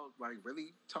y'all, like,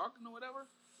 really talking or whatever,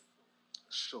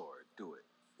 sure, do it.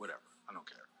 Whatever. I don't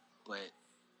care. But,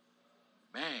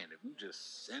 man, if you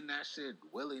just send that shit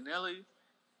willy-nilly,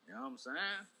 you know what I'm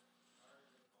saying?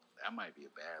 That might be a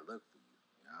bad look for you.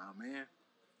 You know what I mean?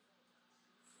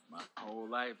 My whole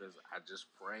life is I just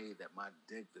pray that my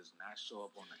dick does not show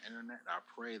up on the internet. I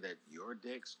pray that your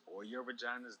dicks or your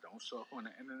vaginas don't show up on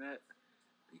the internet,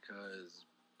 because,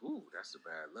 ooh, that's a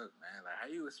bad look, man. Like,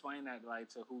 how you explain that, like,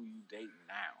 to who you dating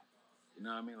now? You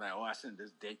know what I mean? Like, oh, I sent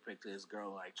this dick pic to this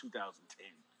girl in, like,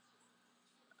 2010.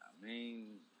 I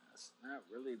mean, that's not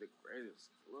really the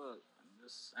greatest look. I'm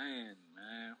just saying,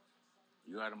 man.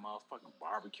 You got a motherfucking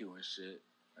barbecue and shit,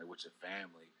 like, with your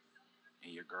family.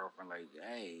 And your girlfriend, like,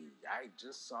 hey, I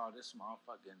just saw this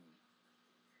motherfucking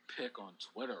pic on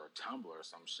Twitter or Tumblr or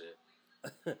some shit.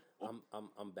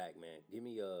 I'm back, man. Give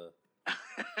me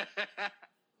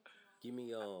Give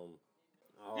me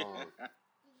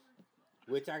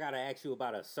which I gotta ask you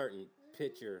about a certain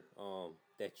picture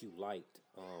that you liked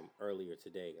earlier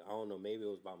today. I don't know, maybe it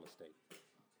was by mistake.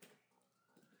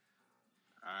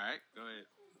 All right, go ahead.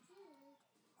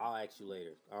 I'll ask you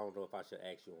later. I don't know if I should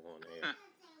ask you on air.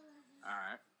 All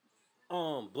right.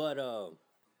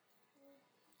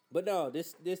 But no,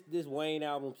 this Wayne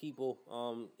album, people,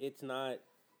 it's not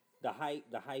the hype.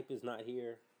 The hype is not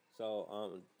here.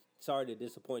 So sorry to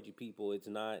disappoint you, people. It's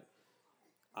not.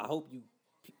 I hope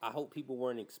people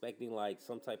weren't expecting like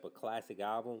some type of classic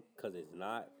album because it's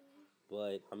not.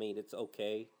 But I mean, it's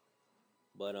okay.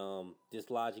 But this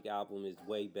Logic album is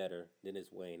way better than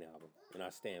this Wayne album, and I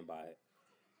stand by it.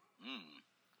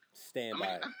 Stand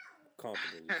by it.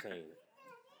 Confidently saying it.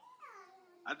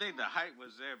 I think the hype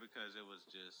was there because it was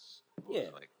just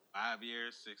like 5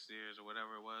 years, 6 years, or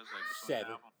whatever it was, like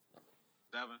Seven.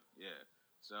 7, yeah.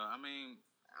 So I mean,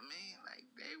 like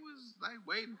they was like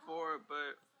waiting for it,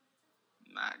 but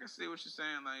I can see what you're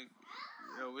saying. Like,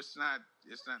 it's not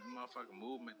the motherfucking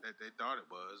movement that they thought it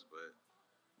was, but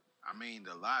I mean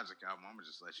the Logic album. I'm gonna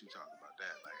just let you talk about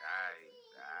that. Like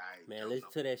I man, listen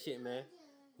to that shit, man.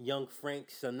 Young Frank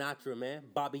Sinatra, man.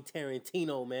 Bobby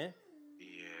Tarantino, man.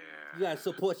 Yeah. You gotta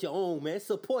support your own, man.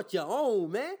 Support your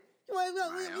own, man.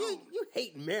 You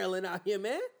hate Maryland out here,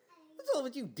 man. What's up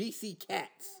with you DC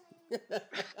cats?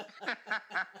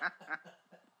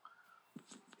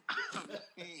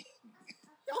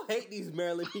 Y'all hate these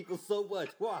Maryland people so much.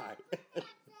 Why?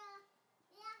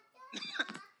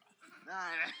 Nah,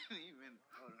 it ain't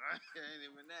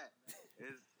even that.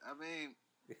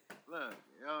 Look,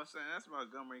 you know what I'm saying? That's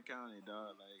Montgomery County,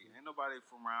 dog. Like, ain't nobody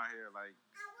from around here, like,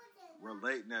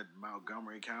 relating to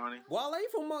Montgomery County. Wale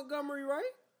from Montgomery,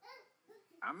 right?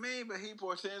 I mean, but he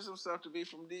portends himself to be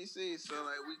from D.C., so,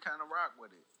 like, we kind of rock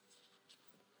with it.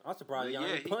 I'm surprised y'all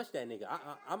ain't punched that nigga.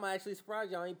 I'm actually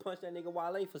surprised y'all ain't punched that nigga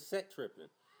Wale for set tripping.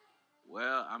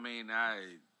 Well, I mean,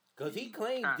 because he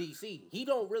claims D.C. He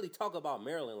don't really talk about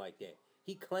Maryland like that.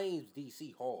 He claims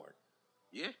D.C. hard.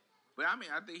 Yeah. But, I mean,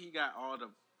 I think he got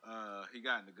he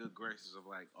got in the good graces of,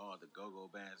 like, all the go-go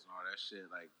bands and all that shit,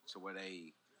 like, to where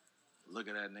they look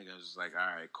at that nigga and just like,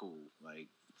 all right, cool. Like,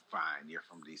 fine, you're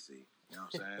from D.C. You know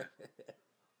what I'm saying?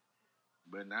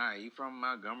 But nah, he from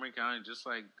Montgomery County just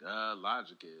like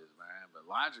Logic is, man. But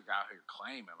Logic out here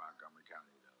claiming Montgomery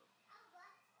County, though.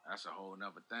 That's a whole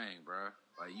nother thing, bro.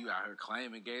 Like, you out here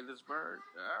claiming Gaithersburg.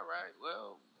 All right,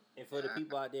 well. And for the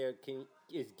people out there,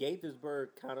 is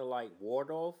Gaithersburg kind of like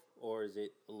Waldorf, or is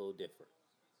it a little different?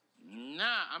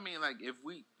 Nah, I mean, like, if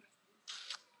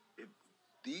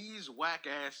these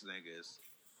whack-ass niggas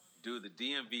do the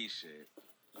DMV shit,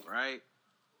 right?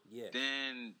 Yeah.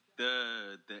 Then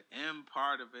the M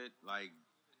part of it, like,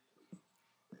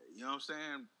 you know what I'm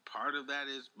saying? Part of that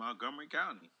is Montgomery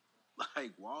County.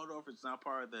 Like, Waldorf is not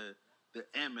part of the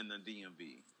M in the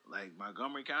DMV. Like,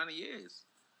 Montgomery County is.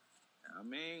 I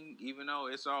mean, even though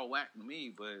it's all whack to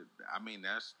me, but I mean,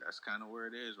 that's kind of where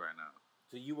it is right now.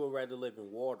 So you would rather live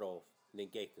in Waldorf than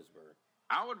Gaithersburg?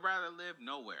 I would rather live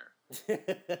nowhere.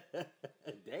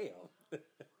 Damn.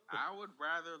 I would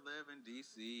rather live in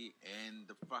D.C. and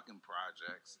the fucking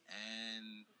projects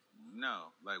and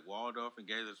like Waldorf and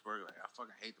Gaithersburg. Like, I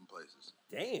fucking hate them places.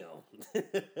 Damn.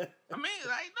 I mean,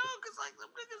 like, no, because like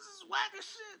them niggas is whack as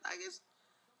shit. Like, it's.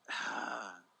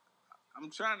 I'm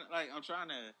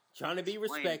trying to be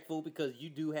respectful because you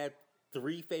do have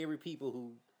 3 favorite people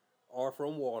who are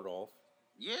from Waldorf.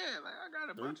 Yeah, like I got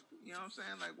a bunch of, you know what I'm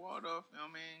saying, like Waldorf, you know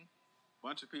what I mean?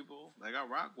 Bunch of people like I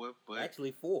rock with, but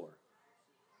actually 4.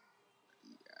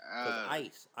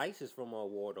 Ice is from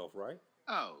Waldorf, right?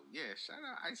 Oh yeah, shout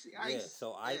out Icy Ice. Yeah,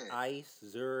 so Ice,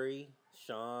 Zuri,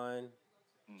 Sean,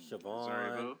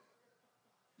 Siobhan.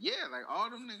 Yeah, like all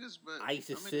them niggas, but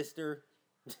Ice's sister.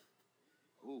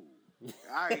 Ooh.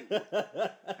 Alright.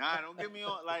 Nah, don't get me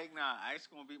on Ice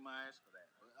gonna beat my ass for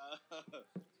that.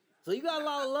 So you got a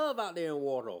lot of love out there in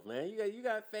Waldorf, man. You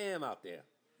got fam out there.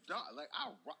 Dog, like I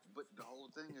rock, but the whole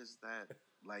thing is that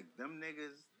like them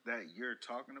niggas that you're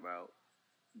talking about,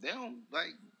 they don't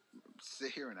like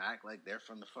sit here and act like they're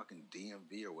from the fucking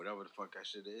DMV or whatever the fuck that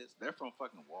shit is. They're from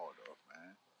fucking Waldorf,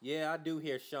 man. Yeah, I do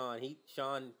hear Sean.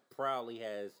 Sean proudly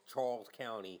has Charles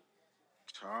County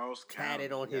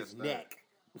tatted on his neck.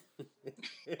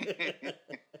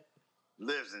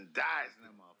 Lives and dies in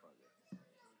that motherfucker.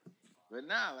 But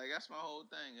nah, like that's my whole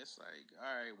thing. It's like,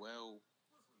 all right, well,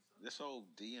 this whole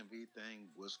DMV thing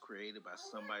was created by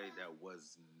somebody that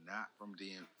was not from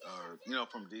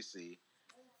from DC,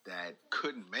 that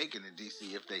couldn't make it in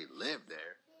DC if they lived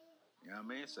there. You know what I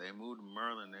mean? So they moved to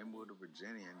Maryland, they moved to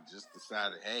Virginia, and just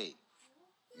decided, hey,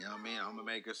 You know what I mean? I'm gonna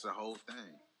make this a whole thing.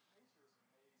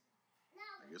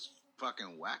 Like it's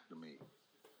fucking whack to me.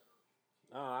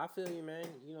 I feel you, man.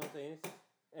 You know what I'm saying?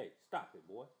 Hey, stop it,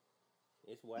 boy.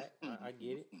 It's whack. I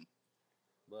get it.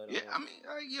 But yeah, I mean,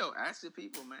 yo, ask the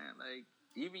people, man. Like,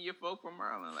 even your folk from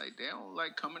Maryland, like, they don't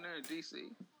like coming there to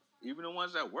DC. Even the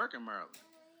ones that work in Maryland.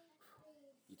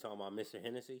 You talking about Mr.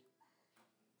 Hennessy?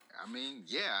 I mean,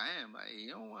 yeah, I am. Like,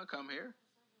 you don't want to come here.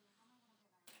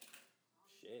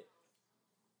 Shit.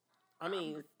 I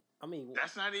mean,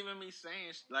 that's not even me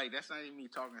saying like. That's not even me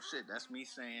talking shit. That's me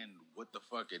saying what the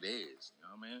fuck it is. You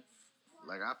know what I mean?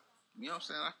 Like you know what I'm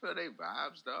saying? I feel they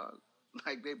vibes, dog.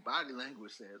 Like their body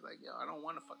language says, like, yo, I don't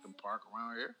want to fucking park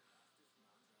around here.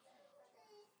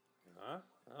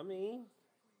 I mean,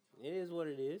 it is what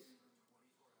it is.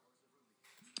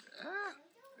 Yeah.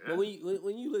 But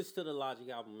when you listen to the Logic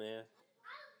album, man,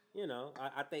 you know,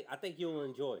 I think you'll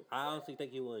enjoy it. I honestly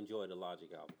think you will enjoy the Logic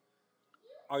album.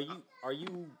 Are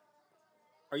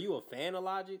you a fan of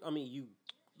Logic? I mean,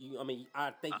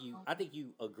 I think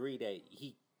you agree that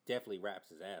he definitely raps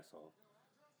his ass off.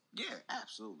 Yeah,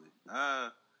 absolutely.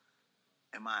 Am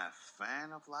I a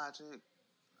fan of Logic?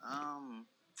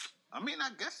 I mean, I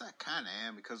guess I kind of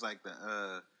am because like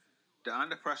the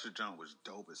Under Pressure jump was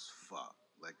dope as fuck.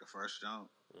 Like the first jump.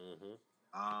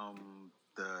 Mm-hmm.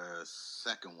 The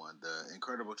second one, the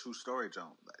Incredible True Story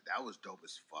jump, like, that was dope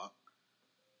as fuck.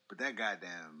 But that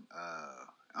goddamn,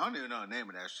 I don't even know the name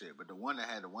of that shit. But the one that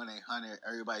had the 1-800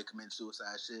 everybody commit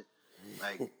suicide shit,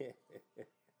 like,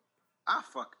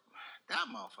 that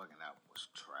motherfucking album was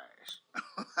trash.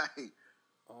 Like,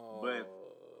 but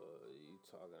you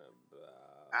talking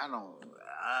about? I don't.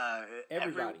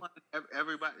 Everybody.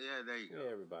 Everybody. Yeah, there you go.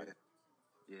 Yeah, everybody.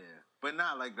 Yeah, but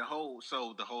not like the whole.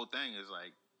 So the whole thing is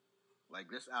like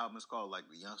this album is called like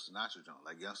the Young Sinatra joint,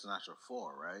 like Young Sinatra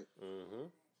 4, right? Mm-hmm.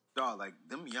 Dog, like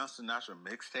them Young Sinatra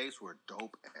mixtapes were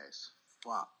dope as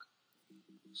fuck.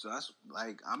 So that's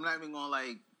like I'm not even gonna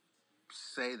like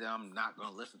say that I'm not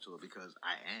gonna listen to it because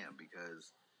I am,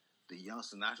 because the Young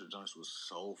Sinatra joints was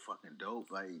so fucking dope.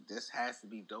 Like this has to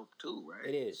be dope too, right?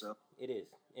 It is. So, it is,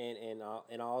 and I'll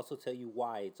also tell you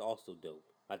why it's also dope.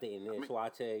 I think, and that's why I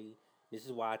tell you. This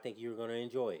is why I think you're gonna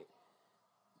enjoy it.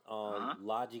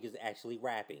 Logic is actually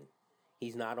rapping.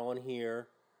 He's not on here.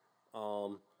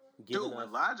 Dude, when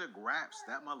Logic raps,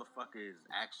 that motherfucker is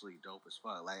actually dope as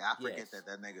fuck. Like I forget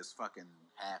that nigga's fucking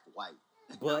half white.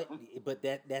 But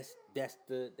that's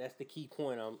the key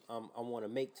point I want to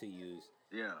make to you.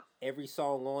 Yeah. Every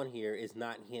song on here is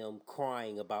not him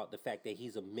crying about the fact that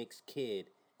he's a mixed kid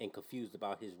and confused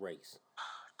about his race.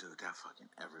 Dude, that fucking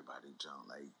everybody jump.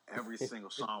 Like every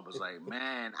single song was like,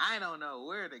 man, I don't know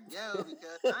where to go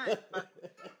because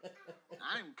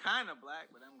I'm kind of black,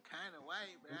 but I'm kind of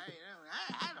white. But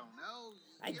I don't know.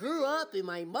 I grew up and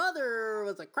my mother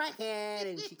was a crackhead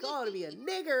and she called me a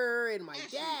nigger and my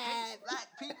dad. Hates black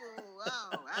people.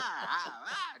 Oh,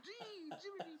 gee, you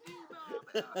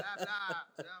know what I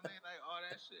mean? Like all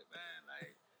that shit, man.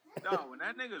 Like. No, when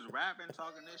that nigga's rapping,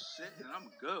 talking this shit, then I'm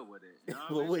good with it. You know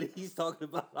but when he's talking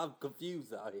about, I'm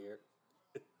confused out here.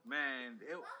 Man,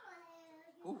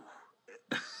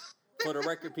 For the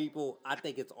record, people, I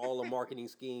think it's all a marketing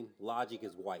scheme. Logic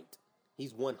is white.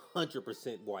 He's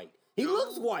 100% white. He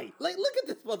looks white. Like, look at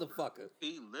this motherfucker.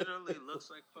 He literally looks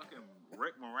like fucking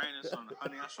Rick Moranis on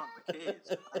Honey, I Shrunk the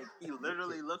Kids. Like, he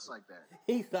literally looks like that.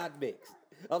 He's not mixed.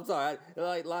 I'm sorry.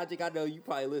 Like, Logic, I know you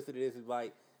probably listen to this and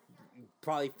like,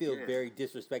 probably feel very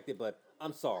disrespected, but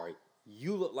I'm sorry.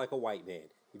 You look like a white man.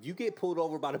 If you get pulled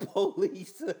over by the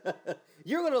police,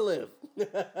 you're gonna live.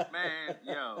 Man,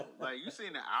 yo, like you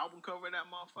seen the album cover of that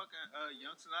motherfucking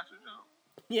Young Sinatra jump?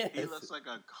 Yeah. He looks like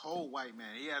a whole white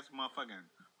man. He has motherfucking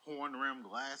horn rimmed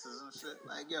glasses and shit.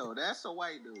 Like, yo, that's a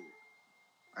white dude.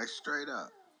 Like straight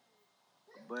up.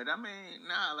 But I mean,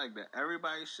 nah, like the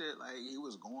everybody shit, like he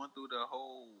was going through the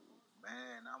whole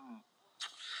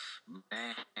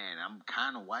I'm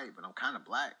kind of white, but I'm kind of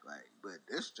black. Like, but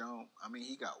this joint, I mean,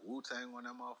 he got Wu-Tang on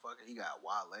that motherfucker. He got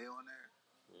Wale on there.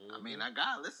 Mm-hmm. I mean, I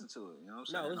gotta listen to it. You know what I'm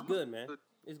saying? No, it's good, man.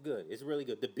 It's good. It's really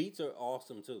good. The beats are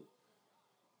awesome too.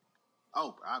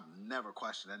 Oh, I've never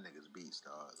questioned that nigga's beats,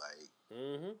 dog. Like,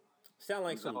 sound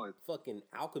like some fucking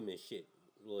Alchemist shit.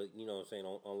 You know what I'm saying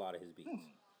on a lot of his beats.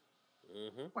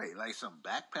 Wait, like some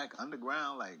Backpack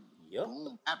Underground, like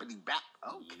boom, bappity bap.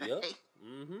 Okay. Yep.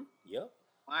 Yep.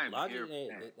 Logic,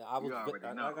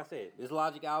 like I said, this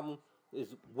Logic album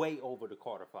is way over the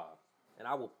Carter 5, and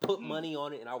I will put money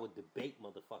on it, and I will debate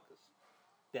motherfuckers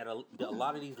that a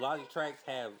lot of these Logic tracks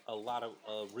have a lot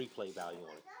of replay value on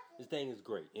it. This thing is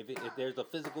great. If there's a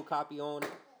physical copy on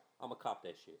it, I'm gonna cop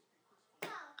that shit.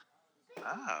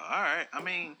 all right. I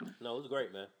mean, No, it was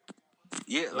great, man.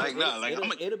 yeah, It'll, like it'll, no, like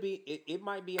it'll, it'll be. It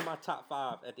might be in my top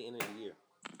 5 at the end of the year.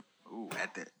 ooh,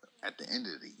 at the end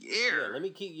of the Yeah, year. let me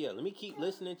keep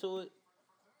listening to it.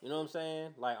 You know what I'm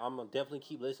saying? Like I'm gonna definitely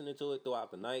keep listening to it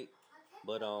throughout the night.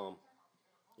 But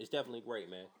it's definitely great,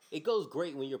 man. It goes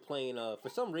great when you're playing. For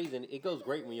some reason, it goes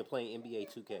great when you're playing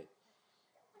NBA 2K.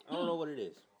 I don't know what it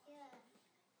is.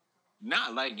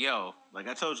 Not like yo, like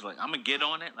I told you, like I'm gonna get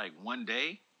on it like one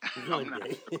day. One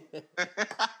day.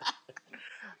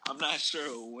 I'm not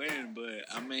sure when, but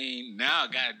I mean now I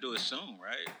gotta do it soon,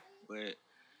 right? But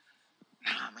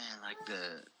nah, man, like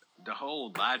the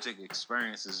whole Logic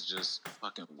experience is just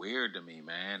fucking weird to me,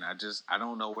 man. I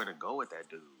don't know where to go with that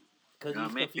dude. Because You know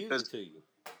he's what I mean? confusing to you.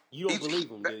 You don't believe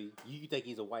him, do you? You think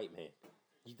he's a white man.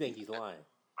 You think he's lying.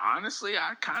 Honestly,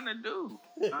 I kind of do.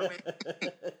 I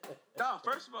mean, no,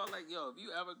 first of all, like, yo, if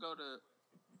you ever go to,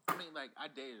 I mean, like, I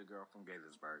dated a girl from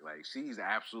Gaithersburg. Like, she's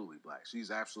absolutely black. She's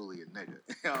absolutely a nigga.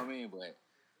 You know what I mean? But,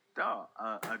 dog,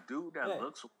 a dude that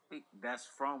looks white that's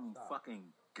from fucking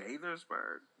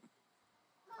Gaithersburg,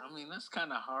 I mean, that's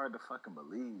kind of hard to fucking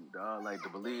believe, dog. Like, to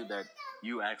believe that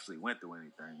you actually went through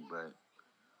anything. But,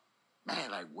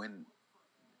 man, like, when,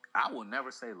 I will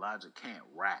never say Logic can't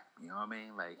rap. You know what I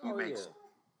mean? Like, he makes...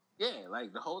 Yeah,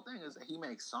 like the whole thing is that he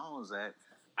makes songs that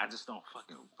I just don't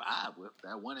fucking vibe with.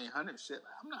 That 1-800 shit,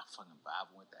 like, I'm not fucking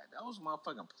vibing with that. That was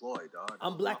motherfucking ploy, dog.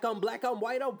 I'm black, I'm black, I'm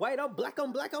white, I'm white, I'm black,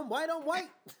 I'm black, I'm white, I'm white.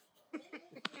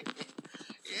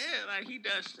 Yeah, like he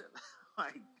does shit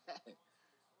like that.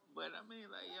 But I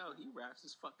mean, like, yo, he raps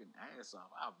his fucking ass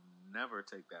off. I'll never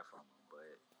take that from him.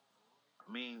 But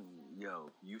I mean,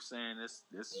 yo, you saying this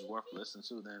is worth listening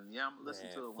to? Then yeah, I'm gonna listen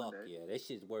to it one day. Yeah, that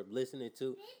shit's worth listening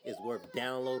to. It's worth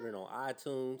downloading on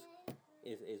iTunes.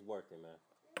 It's worth it, man.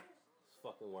 It's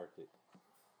fucking worth it.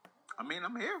 I mean,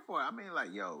 I'm here for it. I mean,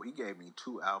 like, yo, he gave me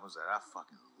 2 albums that I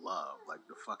fucking love, like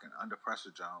the fucking Under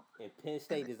Pressure jump. And Penn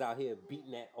State is out here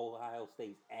beating that Ohio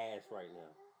State's ass right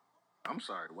now. I'm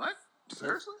sorry, what?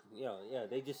 Seriously? Yeah.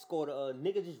 They just scored.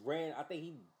 Nigga just ran. I think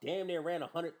he damn near ran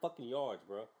 100 fucking yards,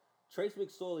 bro. Trace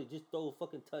McSorley just threw a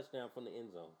fucking touchdown from the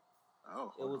end zone.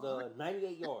 Oh, it was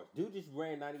 98 yards. Dude just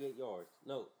ran 98 yards.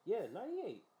 No, yeah,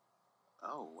 98.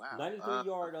 Oh wow.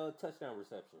 93-yard touchdown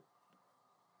reception.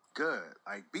 Good.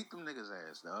 Like beat them niggas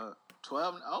ass, dog.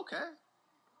 12.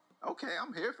 Okay,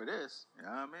 I'm here for this. You know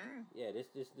what I mean? Yeah,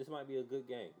 this might be a good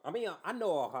game. I mean, I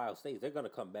know Ohio State. They're gonna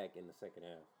come back in the second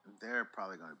half. They're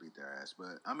probably gonna beat their ass,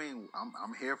 but I mean,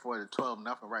 I'm here for the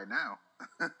 12-0 right now.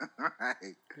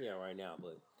 Right. Yeah, right now,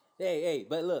 but. Hey,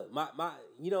 but look, my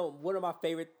one of my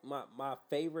favorite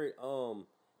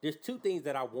there's 2 things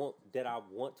that I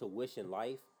want to wish in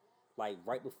life, like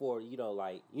right before,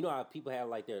 like how people have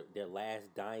like their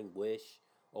last dying wish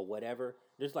or whatever.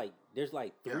 There's 3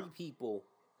 people.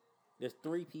 There's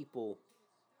 3 people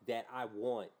that I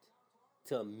want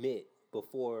to meet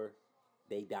before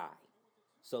they die.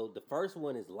 So the first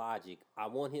one is Logic. I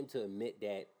want him to admit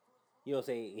that. You know what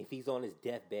I'm saying? If he's on his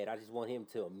deathbed, I just want him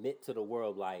to admit to the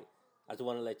world, like, I just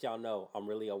want to let y'all know I'm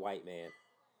really a white man.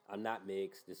 I'm not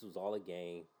mixed. This was all a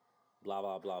game. Blah,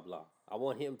 blah, blah, blah. I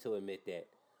want him to admit that.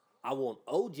 I want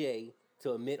OJ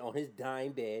to admit on his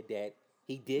dying bed that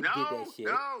he did that shit.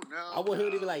 I want him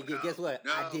to be like, yeah, guess what?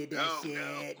 I did that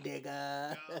shit,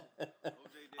 nigga.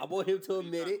 I want him to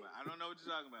admit it. I don't know what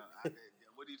you're talking about.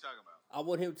 What are you talking about? I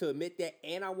want him to admit that,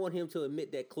 and I want him to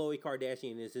admit that Khloe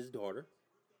Kardashian is his daughter.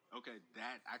 Okay,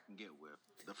 that I can get with.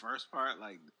 The first part,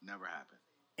 like, never happened.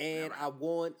 And I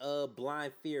want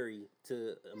Blind Fury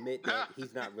to admit that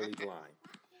he's not really blind.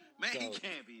 Man, he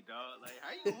can't be, dog. Like,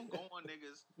 how you gonna go on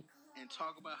niggas and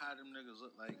talk about how them niggas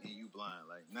look like and you blind?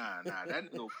 Like, nah,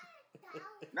 that nigga,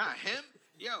 nah, him,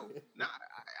 yo, nah.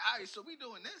 All right, so we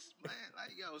doing this, man.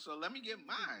 Like, yo, so let me get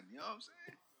mine. You know what I'm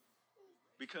saying?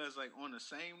 Because, like, on the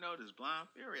same note as Blind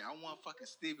Fury, I want fucking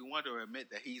Stevie Wonder to admit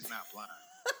that he's not blind.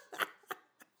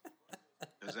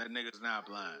 Because that nigga's not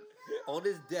blind. On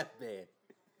his deathbed.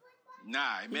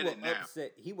 Nah, admit it now.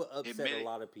 He will upset a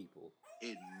lot of people.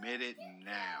 Admit it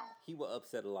now. He will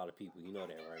upset a lot of people. You know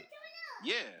that, right?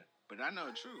 Yeah, but I know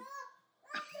the truth.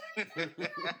 I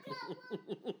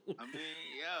mean,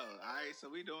 yo, all right, so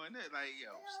we doing it. Like,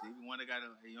 yo, Stevie Wonder got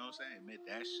to, you know what I'm saying? Admit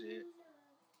that shit.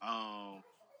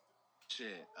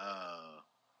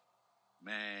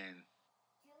 Man.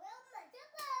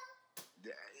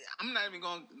 I'm not even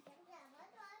going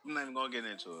to get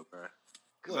into it, bro.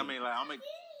 Because, I mean, like, I'm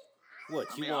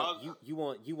What you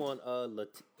want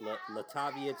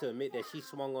Latavia to admit that she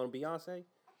swung on Beyonce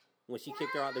when she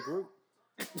kicked her out the group?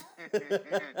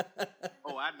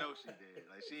 Oh, I know she did.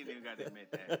 Like, she ain't even got to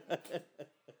admit that.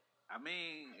 I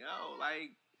mean, yo,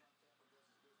 like,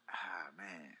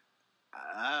 Man.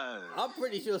 I'm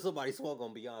pretty sure somebody swung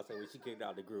on Beyonce when she kicked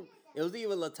out the group. It was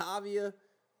either Latavia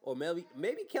or maybe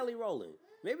Kelly Rowland.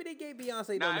 Maybe they gave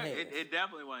Beyonce them hands. It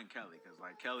definitely wasn't Kelly because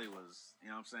like Kelly was, you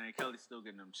know what I'm saying? Kelly's still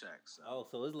getting them checks. So.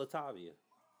 So it's Latavia.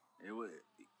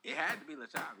 It had to be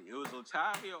Latavia. It was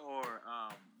Latavia or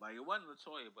like it wasn't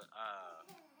Latoya, but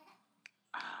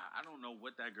I don't know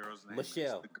what that girl's name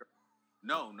Michelle. is.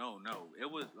 No.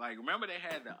 It was like remember they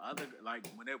had the other like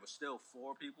when there was still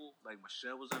 4 people. Like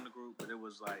Michelle was in the group, but it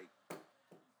was like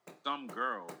some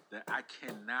girl that I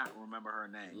cannot remember her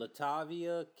name.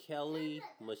 Latavia, Kelly,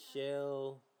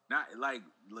 Michelle. Not like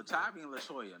Latavia and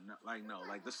Latoya.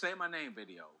 Like the Say My Name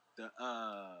video. The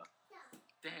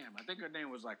damn, I think her name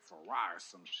was like Farah or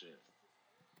some shit.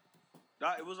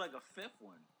 It was like a 5th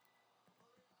one.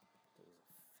 There was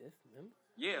a 5th member?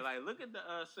 Yeah, like look at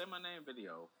the Say My Name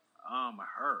video.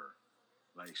 Her,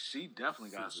 like she definitely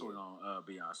got swing on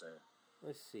Beyonce.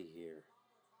 Let's see here.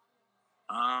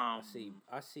 I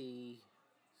see.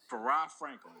 Farrah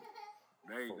Franklin.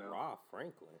 There you go. Farrah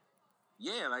Franklin.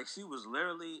 Yeah, like she was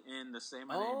literally in the Say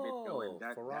My Name video, and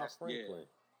Farrah Franklin.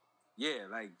 Yeah,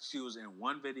 like she was in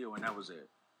one video, and that was it.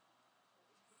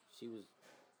 She was.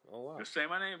 Oh wow. The Say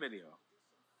My Name video.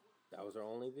 That was her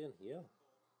only video. Yeah.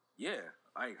 Yeah,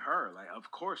 like her. Like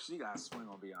of course she got swing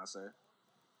on Beyonce.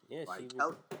 Yeah, like, she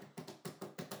was.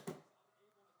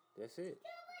 That's it.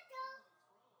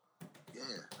 Yeah,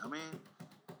 I mean.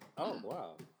 Oh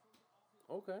wow.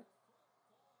 Okay.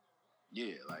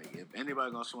 Yeah, like if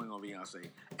anybody gonna swing on Beyonce,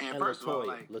 and Latoya, first of all,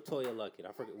 like Latoya Luckett,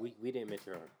 I forget we didn't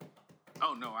mention her.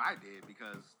 Oh no, I did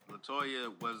because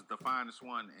Latoya was the finest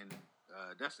one in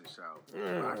Destiny's Child.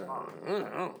 I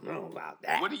don't know about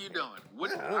that. What are you doing?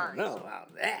 I don't know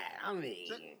about that. I mean,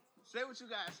 say what you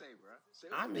gotta say, bro. Say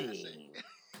what I you mean, gotta say.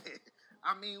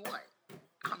 I mean what?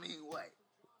 I mean what?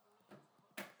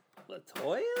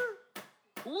 Latoya?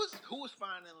 Who was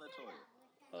fine in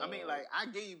Latoya? I mean, like I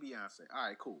gave Beyonce. All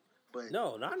right, cool. But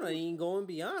no, I'm not even going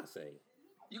Beyonce.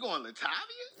 You going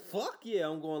Latavia? Fuck yeah,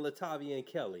 I'm going Latavia and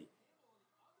Kelly.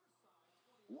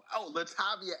 Oh,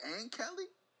 Latavia and Kelly?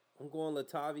 I'm going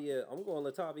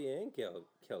Latavia and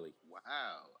Kelly.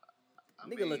 Wow.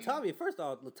 Nigga, Latavia, first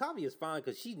off, Latavia is fine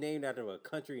because she's named after a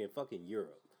country in fucking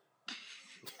Europe.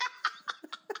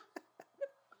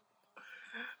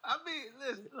 I mean,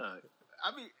 listen, look.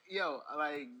 I mean, yo,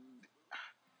 like,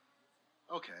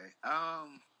 okay.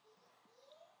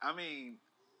 I mean,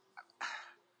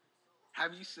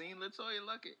 have you seen Latoya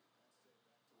Luckett?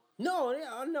 No,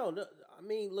 I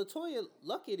mean, Latoya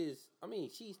Luckett is. I mean,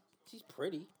 she's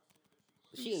pretty.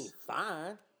 She ain't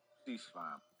fine. She's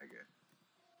fine, I guess.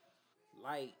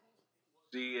 Like,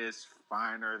 she is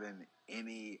finer than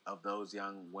any of those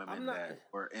young women that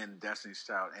were in Destiny's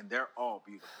Child, and they're all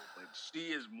beautiful. Like,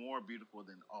 she is more beautiful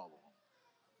than all of them.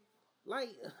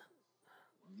 Like,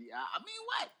 yeah, I mean,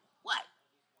 what?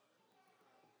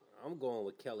 I'm going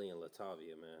with Kelly and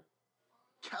Latavia, man.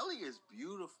 Kelly is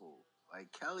beautiful.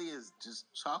 Like, Kelly is just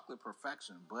chocolate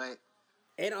perfection, but...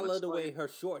 And I love the way the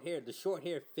short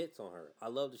hair fits on her. I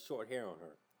love the short hair on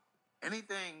her.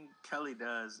 Anything Kelly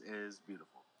does is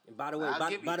beautiful. And by the way,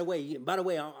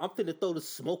 I'm finna throw the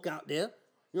smoke out there.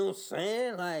 You know what I'm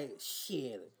saying? Like,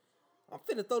 shit. I'm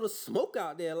finna throw the smoke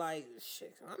out there. Like,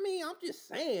 shit. I mean, I'm just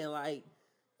saying, like,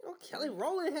 you know, Kelly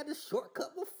Rowland had the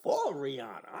shortcut before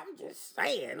Rihanna. I'm just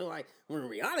saying. Like, when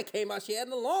Rihanna came out, she had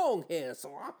the long hair.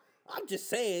 So I'm just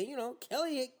saying, you know,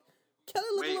 Kelly look a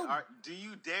little... do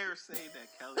you dare say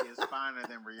that Kelly is finer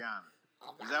than Rihanna?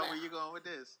 Is that where you're going with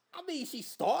this? I mean, she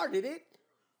started it.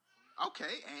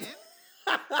 Okay, and?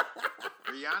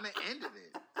 Rihanna ended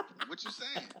it. What you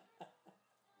saying?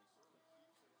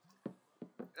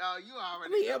 Oh, you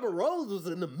already... I mean, Amber Rose was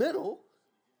in the middle.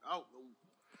 Oh.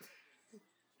 Okay.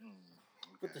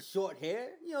 With the short hair.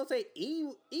 You know what I'm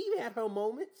saying? Eve had her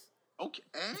moments. Okay,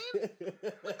 and?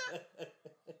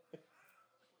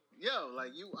 Yo,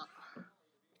 like you...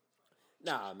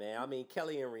 Nah, man. I mean,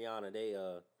 Kelly and Rihanna, they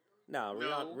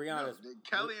Rihanna's...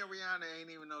 Kelly and Rihanna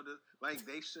ain't even know this. Like,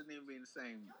 they shouldn't even be in the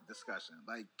same discussion.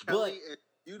 Like, Kelly is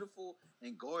beautiful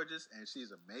and gorgeous, and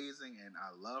she's amazing, and I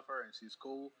love her, and she's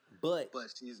cool. But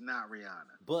she's not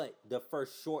Rihanna. But the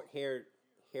first short-haired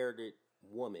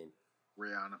woman.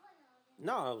 Rihanna.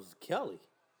 No, it was Kelly.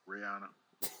 Rihanna.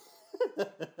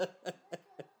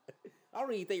 I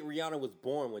don't even think Rihanna was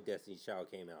born when Destiny's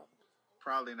Child came out.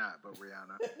 Probably not, but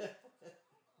Rihanna.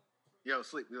 Yo,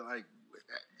 Sleep, you're like,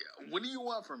 what do you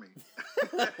want from me?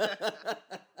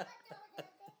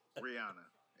 Rihanna.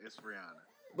 It's Rihanna.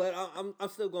 But I'm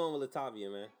still going with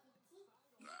Latavia, man.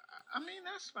 I mean,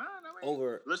 that's fine. I mean,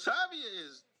 Latavia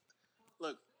is...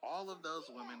 Look, all of those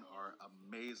women are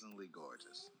amazingly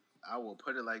gorgeous. I will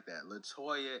put it like that.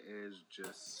 Latoya is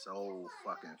just so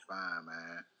fucking fine,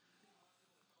 man.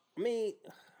 I mean,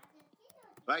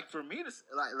 like for me to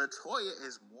like Latoya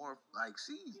is more like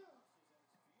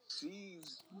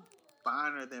she's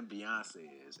finer than Beyonce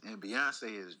is, and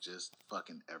Beyonce is just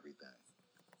fucking everything.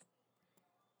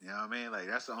 You know what I mean? Like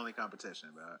that's the only competition,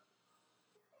 bro.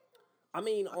 I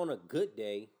mean, on a good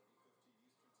day,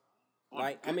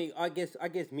 I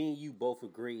guess me and you both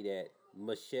agree that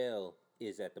Michelle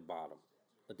is at the bottom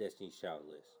of Destiny's Child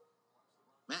list.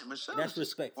 Man, Michelle that's is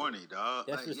respectful. Corny, dog.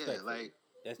 That's respectful. Like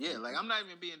I'm not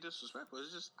even being disrespectful.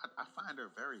 It's just I find her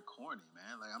very corny,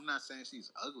 man. Like I'm not saying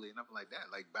she's ugly or nothing like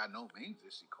that. Like by no means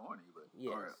is she corny, but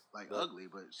ugly,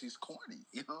 but she's corny.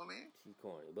 You know what I mean? She's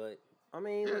corny, but I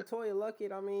mean Latoya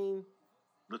Luckett. I mean,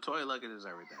 Latoya Luckett is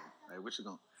everything. Like what you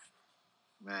gonna?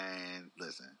 Man,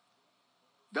 listen,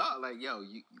 dog. Like yo,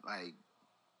 you like,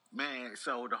 man.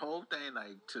 So the whole thing,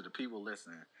 like to the people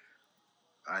listening.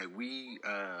 Like me,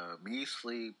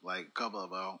 Sleep, like a couple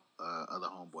of our other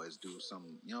homeboys do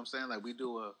some, you know what I'm saying? Like we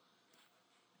do a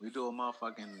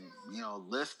motherfucking,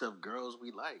 list of girls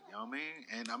we like, you know what I mean?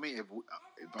 And I mean, if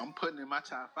I'm putting in my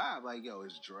top 5, like yo,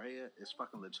 it's Drea, it's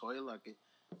fucking Latoya Luckett,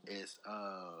 it's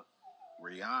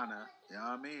Rihanna, you know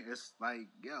what I mean? It's like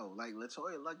yo, like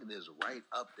Latoya Luckett is right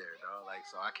up there, dog. Like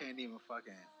so, I can't even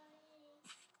fucking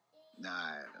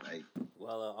like.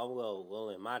 Well,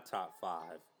 in my top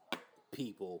 5.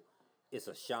 People, it's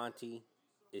Ashanti,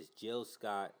 it's Jill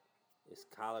Scott, it's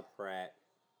Kyla Pratt,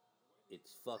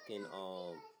 it's fucking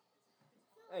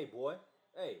Hey boy,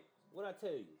 hey, what I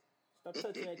tell you? Stop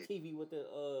touching that TV with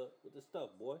the stuff,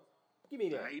 boy. Give me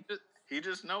that. He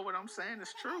just know what I'm saying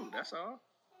is true. That's all.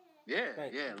 Yeah,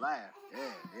 laugh.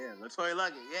 Yeah. Latoya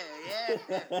Luckett. Yeah.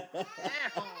 Yeah,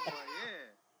 homeboy.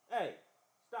 Yeah. Hey,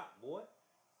 stop, boy.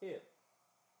 Here.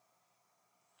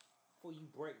 Before you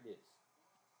break this.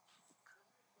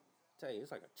 Tell you,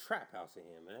 it's like a trap house in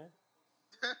here, man.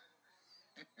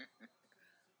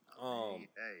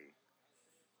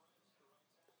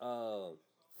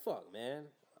 Fuck, man.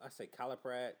 I say Kyla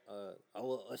Pratt. At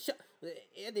the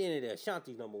end of the day,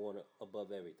 Ashanti's number 1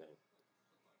 above everything.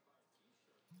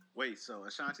 Wait, so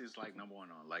Ashanti's like number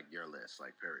 1 on like your list,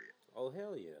 like period. Oh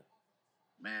hell yeah,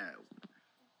 man.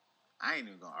 I ain't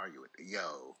even gonna argue with it.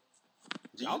 Yo.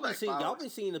 Y'all been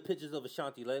seeing the pictures of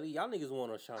Ashanti lately. Y'all niggas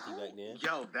want Ashanti back then.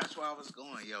 Yo, that's where I was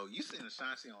going. Yo, you seen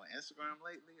Ashanti on Instagram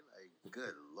lately? Like,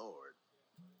 good lord.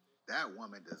 That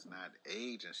woman does not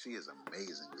age, and she is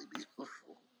amazingly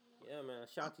beautiful. Yeah, man.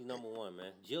 Ashanti number 1,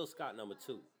 man. Jill Scott number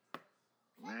 2.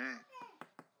 Man.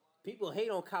 People hate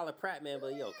on Kyla Pratt, man,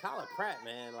 but yo, Kyla Pratt,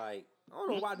 man, like, I don't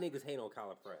know why niggas hate on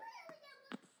Kyla Pratt.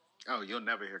 Oh, you'll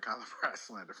never hear Kyla Pratt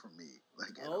slander from me.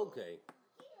 Like, at all.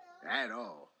 At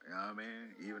all. You know what I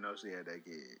mean? Even though she had that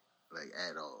kid. Like,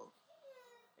 at all.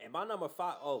 And my number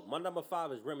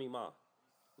 5 is Remy Ma.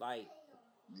 Like.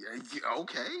 Yeah,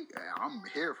 okay. I'm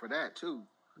here for that, too.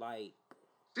 Like.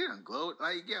 She done glowed.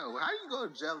 Like, yo, how you go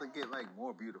to jail and get, like,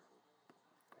 more beautiful?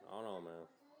 I don't know,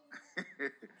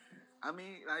 man. I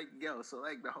mean, like, yo, so,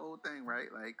 like, the whole thing,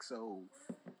 right? Like, so,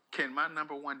 can my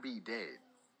number 1 be dead?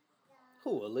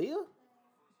 Who, Aaliyah?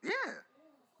 Yeah.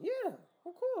 Yeah,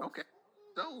 of course. Okay.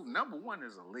 So number 1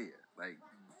 is Aaliyah. Like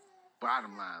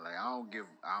bottom line, like I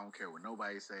don't care what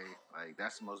nobody say. Like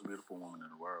that's the most beautiful woman in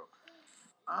the world.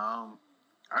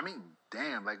 I mean,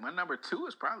 damn. Like my number 2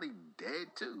 is probably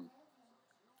dead too.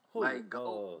 Who? Like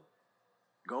go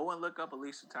and look up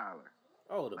Alicia Tyler.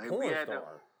 Oh, the porn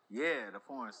star. The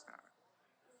porn star.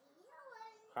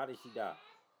 How did she die?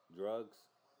 Drugs?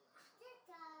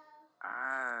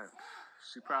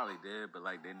 She probably did, but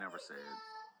like they never said.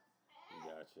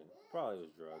 Gotcha. Probably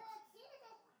was drugs.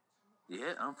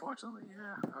 Yeah, unfortunately,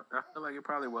 yeah. I feel like it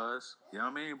probably was. You know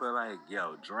what I mean? But like,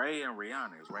 yo, Dre and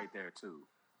Rihanna is right there too.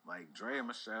 Like Dre and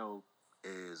Michelle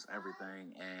is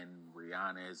everything, and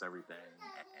Rihanna is everything.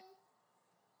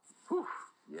 Whew,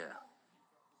 yeah.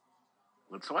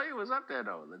 Latoya was up there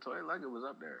though. Latoya Luckett was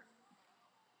up there.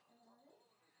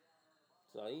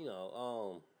 So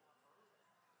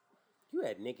you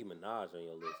had Nicki Minaj on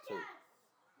your list too.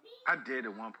 I did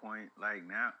at one point. Like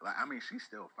now, like I mean, she's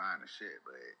still fine as shit,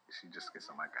 but she just gets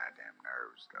on my goddamn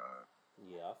nerves, dog.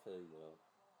 Yeah, I feel you.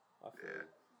 I feel you.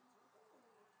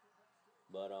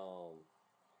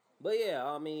 But yeah,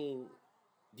 I mean,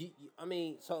 I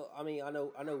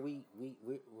know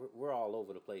we're all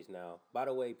over the place now. By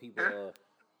the way, people,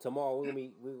 tomorrow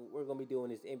we're gonna be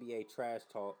doing this NBA trash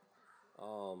talk.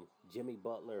 Jimmy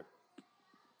Butler.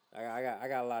 I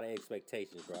got a lot of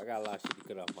expectations, bro. I got a lot of shit to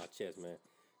cut off my chest, man.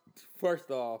 First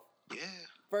off, I'm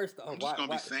just gonna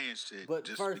be saying shit. But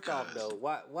first off, though,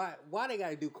 why they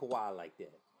gotta do Kawhi like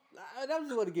that? I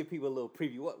just want to give people a little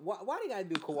preview. Why they gotta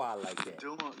do Kawhi like that?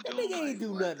 That nigga ain't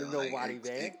do nothing to nobody,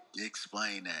 man.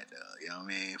 Explain that, though. You know what I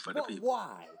mean? For the people.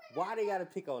 Why? Why they gotta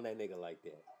pick on that nigga like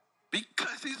that?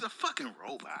 Because he's a fucking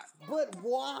robot. But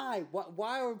why?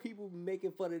 Why are people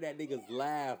making fun of that nigga's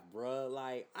laugh, bro?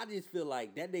 Like, I just feel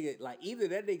like that nigga, like, either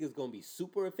that nigga's gonna be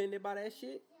super offended by that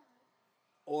shit,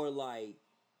 or like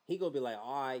he gonna be like,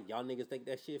 all right, y'all niggas think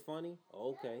that shit funny?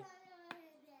 Okay.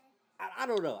 I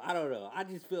don't know. I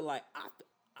just feel like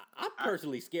I'm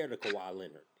personally scared of Kawhi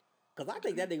Leonard. Because I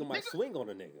think that nigga might swing on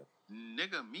a nigga.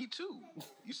 Nigga, me too.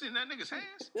 You seen that nigga's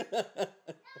hands?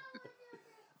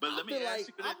 But let me ask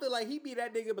you I feel like he be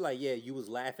that nigga, be like, yeah, you was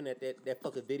laughing at that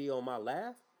fucking video on my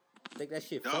laugh? Think that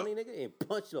shit funny, nigga? And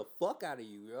punch the fuck out of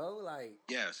you, yo. Like,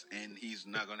 yes, and he's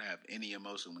not going to have any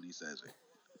emotion when he says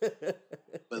it.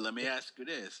 But let me ask you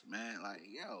this, man. Like,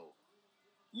 yo,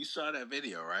 you saw that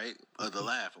video, right? Of the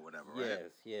laugh or whatever,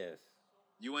 right? Yes.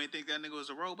 You ain't think that nigga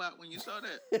was a robot when you saw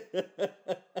that?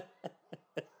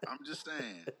 I'm just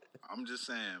saying,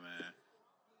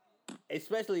 man.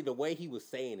 Especially the way he was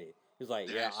saying it. He was like,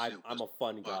 I'm a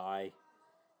fun guy.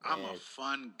 I'm a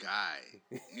fun guy.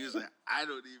 He was like, I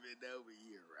don't even know where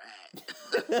you're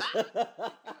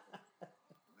at.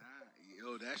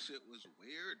 Yo, that shit was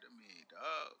weird to me,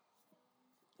 dog.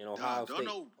 And Ohio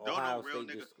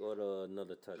State just scored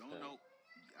another touchdown.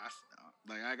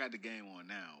 I got the game on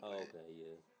now. Oh, okay,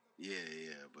 yeah.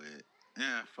 Yeah, but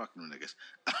fuck them niggas.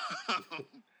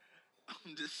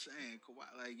 I'm just saying,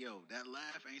 Kawhi, like, yo, that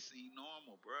laugh ain't seem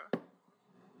normal, bruh.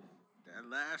 That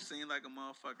laugh seemed like a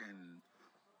motherfucking,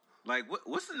 like,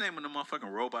 what's the name of the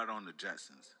motherfucking robot on the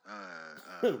Jetsons?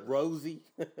 Rosie.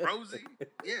 Rosie?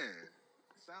 Yeah.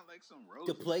 Sound like some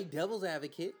Rosie. To play devil's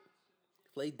advocate,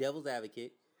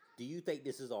 do you think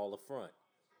this is all a front?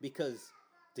 Because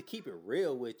to keep it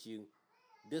real with you,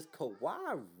 does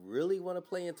Kawhi really want to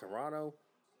play in Toronto?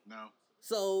 No.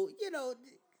 So,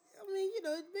 maybe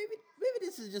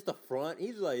this is just a front.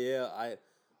 He's like, yeah,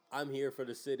 I'm here for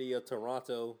the city of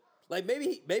Toronto. Like,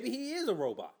 maybe he is a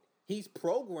robot. He's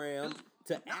programmed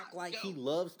to act like he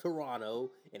loves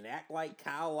Toronto and act like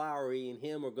Kyle Lowry and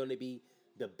him are going to be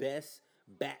the best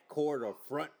backcourt or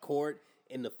front court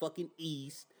in the fucking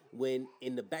East, when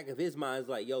in the back of his mind is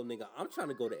like, yo, nigga, I'm trying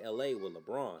to go to LA with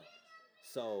LeBron.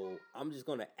 So I'm just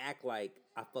going to act like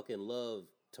I fucking love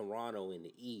Toronto in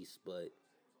the East, but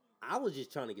I was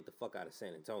just trying to get the fuck out of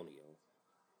San Antonio.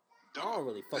 I don't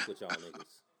really fuck with y'all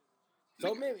niggas.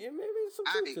 So maybe there's some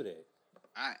truth to that.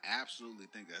 I absolutely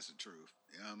think that's the truth.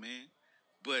 You know what I mean?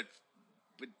 But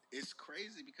it's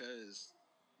crazy because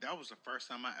that was the first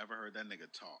time I ever heard that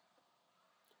nigga talk.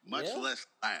 Much less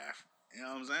laugh. You know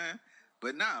what I'm saying?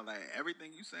 But nah, like,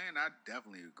 everything you saying, I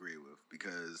definitely agree with,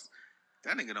 because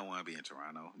that nigga don't want to be in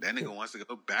Toronto. That nigga wants to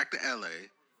go back to LA.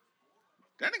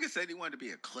 That nigga said he wanted to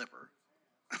be a Clipper.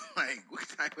 Like, what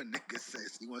type of nigga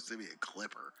says he wants to be a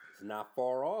Clipper? It's not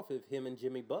far off if him and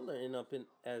Jimmy Butler end up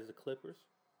as the Clippers.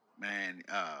 Man,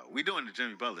 we doing the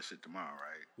Jimmy Butler shit tomorrow,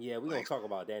 right? Yeah, we gonna talk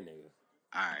about that nigga.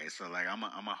 All right, so like I'm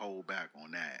gonna hold back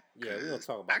on that. Yeah, we gonna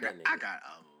talk about that nigga. I got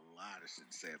a lot of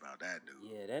shit to say about that dude.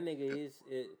 Yeah, that nigga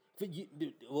is for you.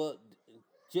 Well,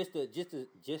 just to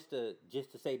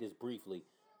say this briefly.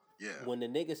 Yeah. When the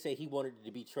nigga said he wanted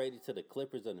to be traded to the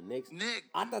Clippers or the Knicks,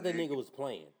 I thought the nigga was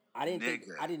playing. I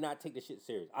did not take the shit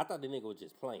serious. I thought the nigga was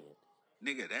just playing.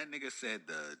 Nigga, that nigga said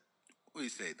the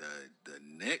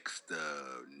Knicks,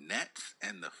 the Nets,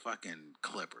 and the fucking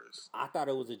Clippers. I thought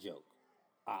it was a joke.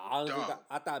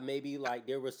 I thought maybe like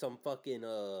there was some fucking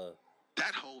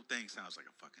That whole thing sounds like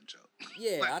a fucking joke.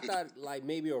 Yeah, I thought like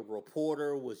maybe a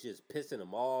reporter was just pissing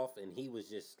him off and he was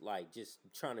just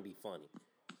trying to be funny.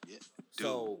 Yeah.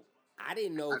 So I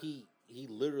didn't know he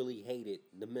literally hated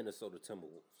the Minnesota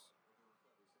Timberwolves.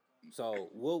 So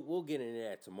we'll get into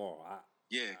that tomorrow.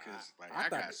 Because I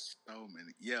got so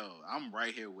many. Yo, I'm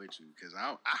right here with you, because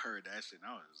I heard that shit and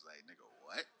I was like, nigga,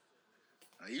 what?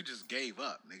 Like, you just gave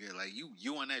up, nigga. Like,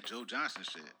 you on that Joe Johnson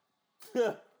shit.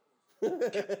 Them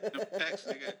checks,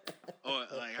 nigga. Or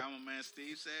like how my man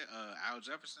Steve said, Al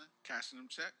Jefferson cashing them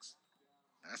checks.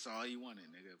 That's all you wanted,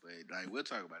 nigga. But like, we'll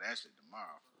talk about that shit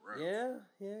tomorrow, for real.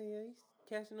 Yeah. He's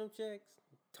cashing them checks.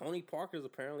 Tony Parker's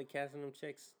apparently cashing them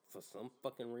checks for some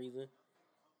fucking reason.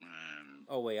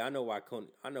 Oh wait, I know why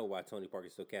Tony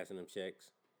Parker's still cashing them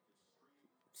checks.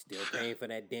 Still paying for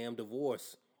that damn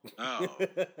divorce. Oh.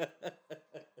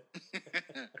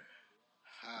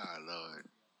 Lord.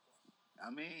 I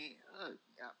mean,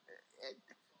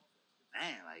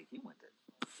 man, like, he went to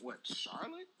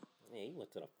Charlotte? Yeah, he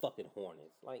went to the fucking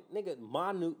Hornets. Like, nigga,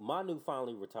 Manu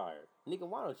finally retired. Nigga,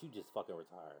 why don't you just fucking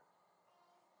retire?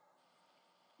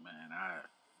 Man,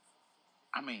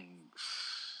 I mean,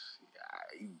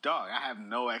 dog, I have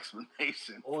no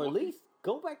explanation. Or at least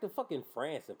go back to fucking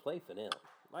France and play for them.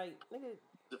 Like, nigga.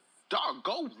 Dog,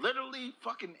 go literally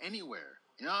fucking anywhere.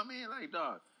 You know what I mean? Like,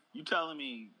 dog, you telling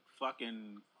me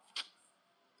fucking,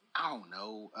 I don't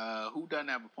know, who doesn't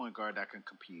have a point guard that can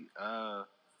compete?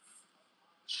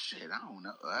 Shit, I don't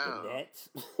know. The Nets.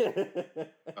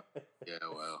 Yeah,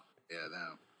 well, yeah,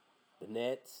 them. The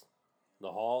Nets.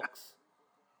 The Hawks.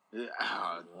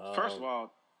 Yeah, first of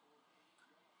all,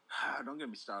 don't get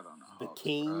me started on the Hawks. The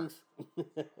Kings.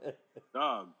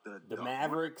 Dog, the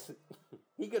Mavericks.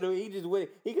 He just went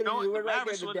right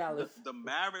there to Dallas. The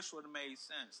Mavericks would have made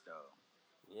sense, though.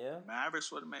 Yeah. The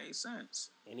Mavericks would have made sense.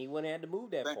 And he wouldn't have to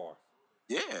move that far.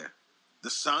 Yeah. The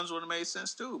Suns would have made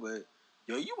sense, too. But,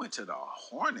 yo, you went to the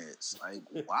Hornets. Like,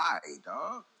 why,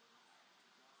 dog?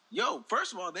 Yo,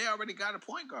 first of all, they already got a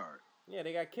point guard. Yeah,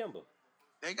 they got Kemba.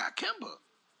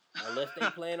 Unless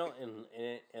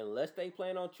they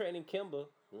plan on trading Kemba.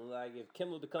 Like, if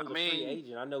Kemba becomes a free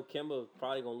agent, I know Kemba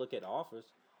probably going to look at offers.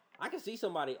 I can see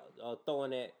somebody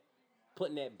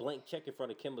putting that blank check in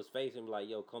front of Kemba's face and be like,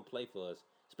 yo, come play for us.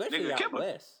 Especially out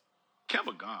west.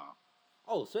 Kemba gone.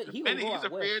 Oh, so he gonna go out west.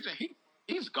 He's a free agent.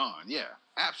 He's gone, yeah.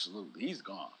 Absolutely. He's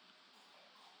gone.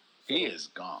 He is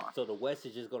gone. So the West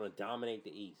is just going to dominate the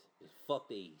East. Just fuck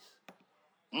the East.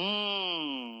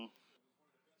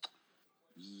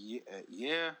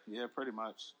 Yeah, pretty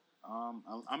much.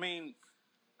 I mean,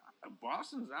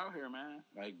 Boston's out here, man.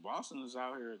 Like, Boston is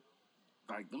out here.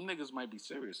 Like, them niggas might be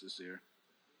serious this year.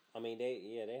 I mean,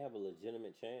 they have a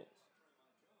legitimate chance.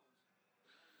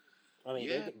 I mean,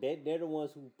 they're the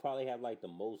ones who probably have like the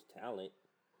most talent.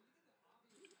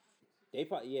 They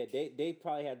probably have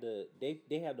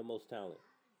the most talent.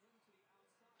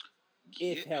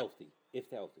 If healthy.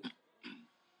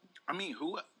 I mean,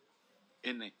 who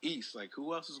in the East? Like,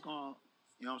 who else is going?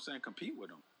 You know what I'm saying? Compete with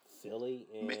them. Philly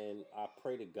and I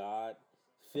pray to God,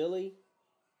 Philly,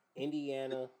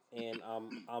 Indiana, and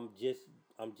I'm just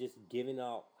giving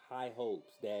out high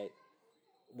hopes that.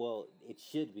 Well, it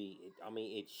should be.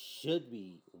 It should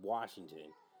be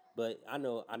Washington, but I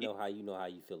know how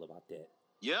you feel about that.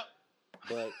 Yep.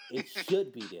 But it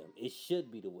should be them. It should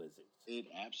be the Wizards. It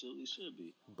absolutely should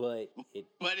be. But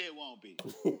it won't be.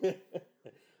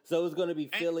 So it's going to be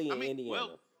Philly and Indiana.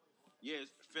 Well, yes.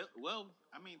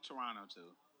 Toronto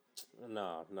too.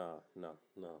 No. All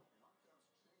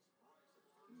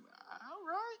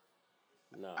right.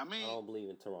 No, I don't believe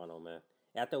in Toronto, man.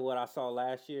 After what I saw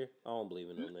last year, I don't believe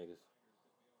in them niggas.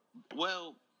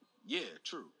 Well, yeah,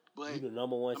 true. But you the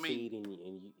number one seed and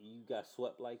you got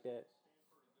swept like that?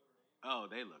 Oh,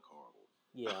 they look horrible.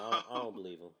 Yeah, I don't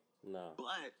believe them. No. But,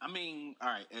 all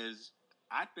right,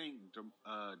 I think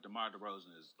DeMar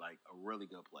DeRozan is like a really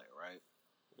good player, right?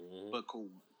 Mm-hmm. But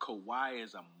Kawhi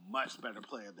is a much better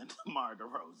player than DeMar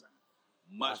DeRozan.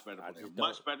 Much better player.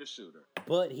 Much better shooter.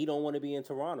 But he don't want to be in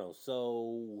Toronto,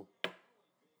 so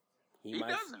he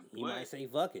might say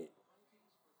fuck it.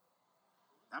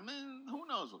 I mean, who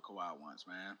knows what Kawhi wants,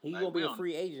 man? He's gonna be a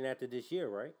free agent after this year,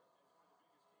 right?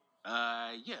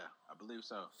 Yeah, I believe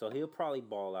so. So he'll probably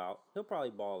ball out. So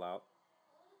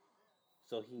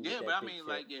he can get that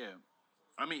big check.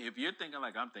 if you're thinking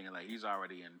like I'm thinking, like he's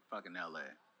already in fucking LA.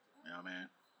 You know what I mean?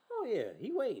 Oh yeah,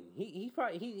 he waiting. He's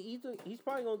probably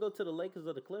gonna go to the Lakers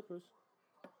or the Clippers.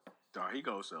 So he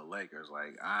goes to the Lakers.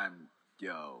 Like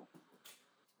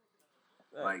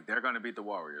like they're gonna beat the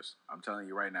Warriors. I'm telling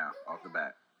you right now, off the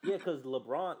bat. Yeah, because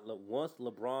once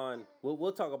LeBron,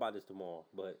 we'll talk about this tomorrow,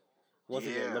 but once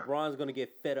again, LeBron's gonna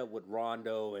get fed up with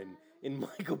Rondo and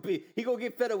Michael B. He gonna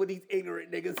get fed up with these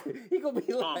ignorant niggas. He gonna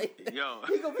be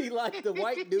like the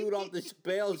white dude off the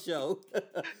Chappelle show.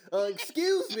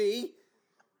 Excuse me.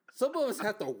 Some of us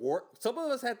have to work. Some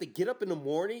of us have to get up in the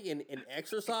morning and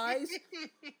exercise.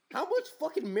 How much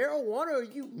fucking marijuana are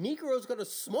you Negroes gonna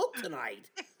smoke tonight?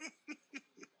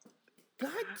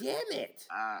 God damn it!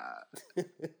 I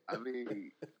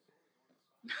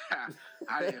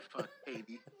didn't fuck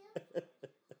Katie.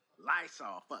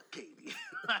 Lysol fuck Katie.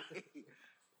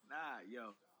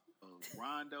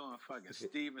 Rondo and fucking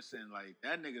Stevenson, like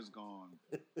that nigga's gone.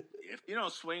 If you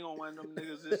don't swing on one of them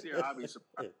niggas this year, I'll be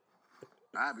surprised.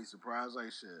 I'd be surprised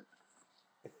like shit.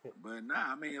 But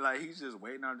he's just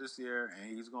waiting on this year, and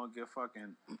he's gonna get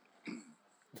fucking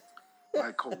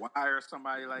like Kawhi or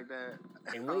somebody like that.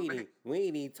 And we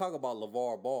ain't even talk about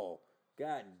LeVar Ball.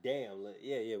 God damn,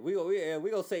 yeah. We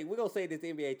gonna say this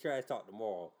NBA trash talk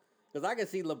tomorrow, because I can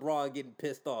see LeBron getting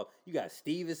pissed off. You got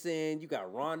Stevenson, you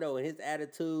got Rondo and his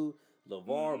attitude,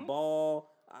 LeVar Ball.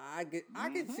 I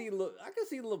can see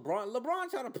LeBron. LeBron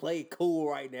trying to play cool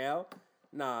right now.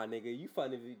 Nah, nigga, you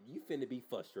finna be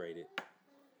frustrated.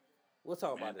 We'll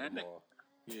talk Man, about it tomorrow.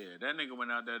 That nigga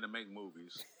went out there to make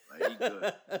movies. Like, he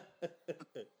good.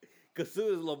 Because as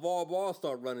soon as LeVar Ball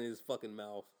start running his fucking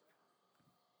mouth,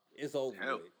 it's over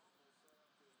with.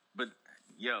 But,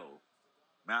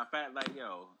 matter of fact, like, you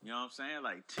know what I'm saying?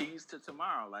 Like, tease to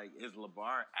tomorrow. Like, is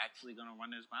LeVar actually going to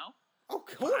run his mouth? Of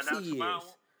course he is. Nah.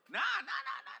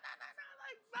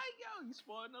 Like, you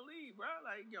spoiling the lead, bro.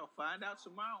 Like, find out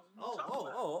tomorrow.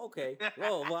 Okay.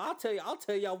 Well, I'll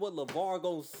tell y'all what LeVar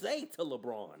gonna say to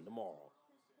LeBron tomorrow.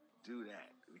 Do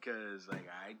that. Because, like,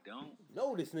 I don't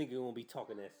know this nigga gonna be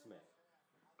talking that smack.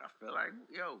 I feel like,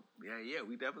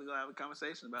 we definitely gonna have a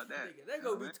conversation about that. Nigga, they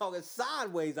gonna be talking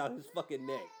sideways out his fucking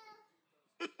neck.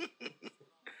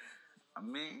 I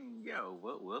mean,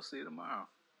 we'll see tomorrow.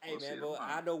 Hey, man, bro,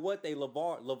 I know what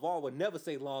LeVar would never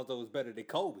say Lonzo was better than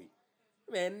Kobe.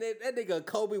 Man, that nigga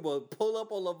Kobe would pull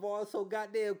up on LeVar so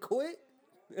goddamn quick.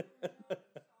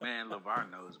 Man, LeVar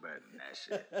knows better than that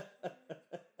shit.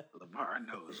 LeVar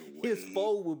knows way. His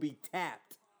phone will be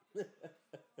tapped.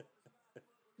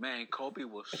 Man, Kobe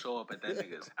will show up at that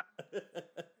nigga's house.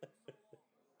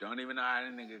 Don't even know how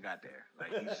that nigga got there.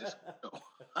 Like, he's just...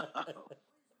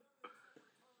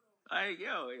 Like,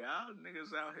 y'all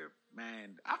niggas out here,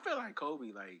 man. I feel like Kobe,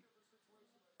 is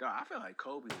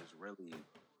really...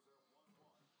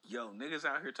 niggas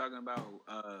out here talking about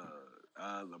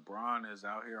LeBron is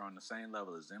out here on the same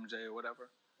level as MJ or whatever,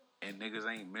 and niggas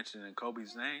ain't mentioning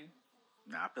Kobe's name.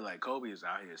 Now, I feel like Kobe is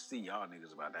out here to see y'all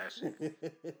niggas about that shit.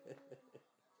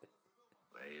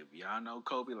 Like, if y'all know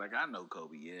Kobe like I know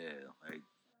Kobe, like,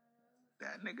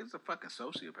 that nigga's a fucking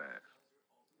sociopath.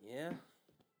 Yeah.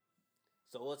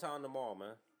 So what time tomorrow,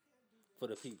 man? For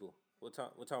the people. What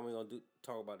time we gonna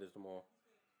talk about this tomorrow?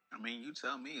 I mean, you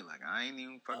tell me. Like, I ain't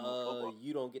even fucking with football.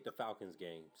 You don't get the Falcons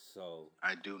game, so...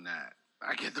 I do not.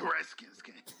 I get the Redskins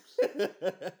games.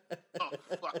 Oh,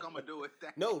 fuck, I'm gonna do it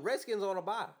that. No, Redskins on a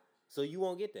bye, so you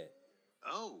won't get that.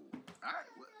 Oh, all right.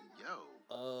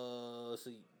 Well,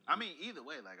 so... I mean, either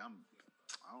way, like, I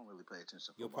don't really pay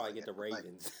attention to You'll probably get the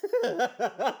Ravens.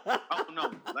 Oh,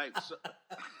 no. Like, so...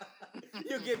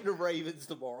 You're getting the Ravens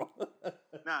tomorrow.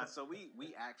 Nah, so we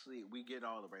get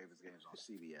all the Ravens games on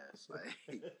CBS.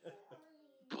 Like,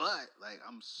 but, like,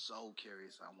 I'm so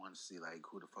curious. I want to see, like,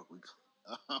 who the fuck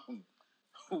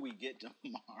who we get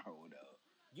tomorrow, though.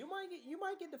 You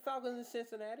might get the Falcons in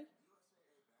Cincinnati.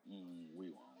 We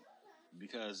won't.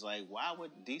 Because, like, why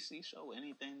would DC show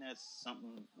anything that's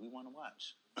something we want to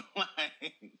watch?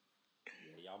 Like,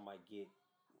 y'all might get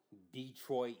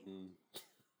Detroit and...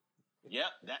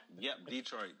 Yep,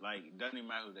 Detroit. Like, doesn't even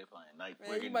matter who they playing. Like,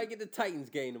 man, you might get the Titans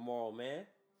game tomorrow, man.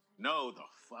 No, the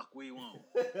fuck we won't.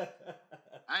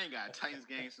 I ain't got a Titans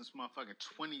game since motherfucking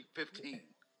 2015.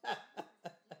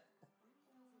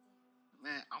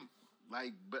 Man,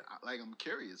 I'm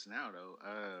curious now though.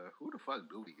 Who the fuck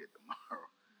do we get tomorrow?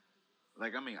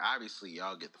 Like, I mean, obviously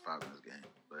y'all get the Falcons game,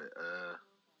 but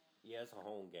yeah, it's a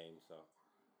home game, so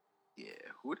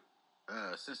yeah. Who?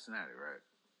 Cincinnati, right?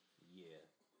 Yeah.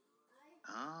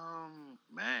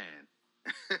 Man.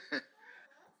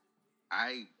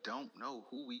 I don't know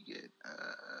who we get.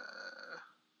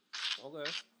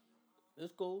 Okay.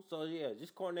 It's cool. So, yeah,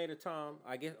 just coordinate a time.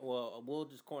 I guess, well, we'll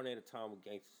just coordinate a time with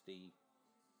Gangsta Steve.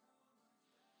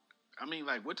 I mean,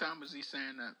 like, what time is he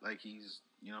saying that, like, he's,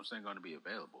 going to be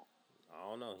available? I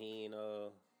don't know. He ain't,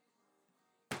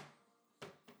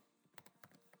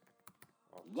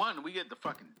 One, we get the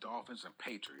fucking Dolphins and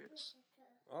Patriots.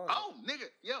 Oh, nigga.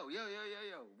 Yo.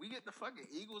 We get the fucking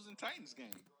Eagles and Titans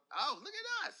game. Oh, look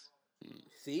at us.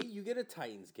 See, you get a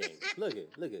Titans game. Look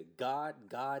at God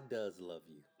does love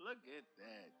you. Look at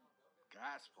that.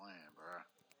 God's plan, bro.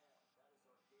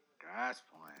 God's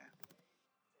plan.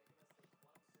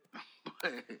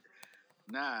 But,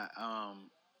 nah,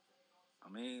 I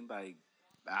mean, like,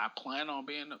 I plan on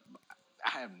I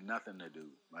have nothing to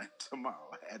do, like,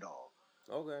 tomorrow at all.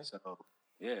 Okay. So,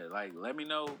 yeah, like, let me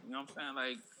know, you know what I'm saying,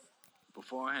 like,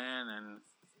 beforehand, and,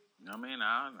 you know what I mean,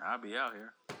 I'll be out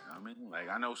here. You know what I mean? Like,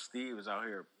 I know Steve is out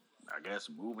here, I guess,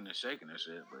 moving and shaking and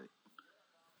shit, but,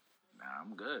 nah,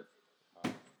 I'm good.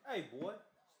 Hey, boy,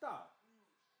 stop.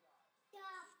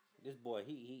 This boy,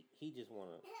 he just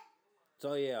wanna.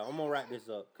 So yeah, I'm gonna wrap this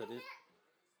up because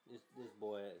this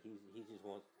boy, he just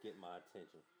wants to get my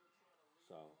attention.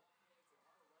 So.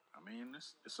 I mean,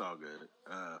 it's all good.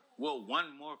 Well,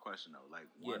 one more question though, like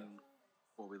one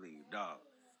before we leave, dog.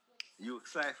 You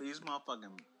excited for these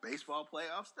motherfucking baseball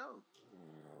playoffs though?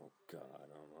 Oh God,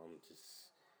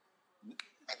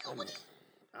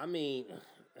 I mean,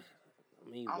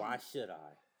 why should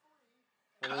I?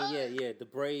 I mean, yeah. The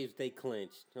Braves, they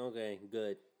clinched. Okay,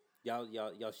 good. Y'all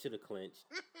should have clinched.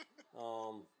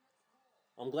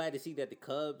 I'm glad to see that the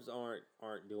Cubs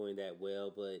aren't doing that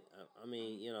well, but I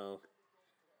mean, you know,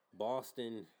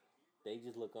 Boston, they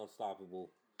just look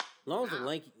unstoppable. As long as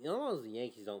the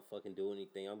Yankees don't fucking do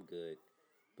anything, I'm good.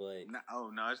 But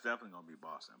no, it's definitely gonna be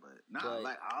Boston. But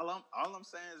like all I'm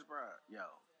saying is, bro, yo,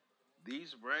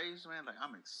 these Braves, man, like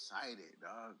I'm excited,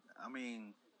 dog. I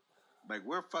mean, like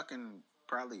we're fucking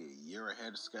probably a year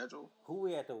ahead of schedule. Who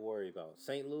we have to worry about?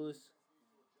 St. Louis?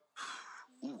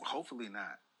 Ooh, hopefully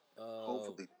not.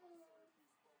 Hopefully.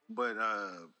 But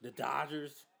the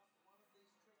Dodgers.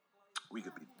 We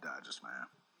could beat the Dodgers, man.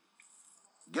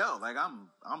 Yo, like I'm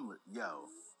yo,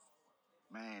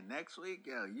 man. Next week,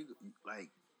 yo, you like,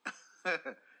 I'm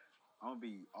gonna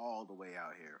be all the way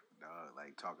out here, dog.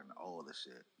 Like talking all the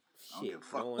shit. I don't give a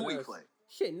fuck who we play.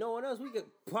 Shit, knowing us, we could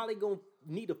probably gonna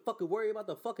need to fucking worry about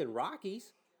the fucking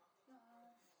Rockies.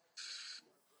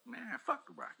 Man, fuck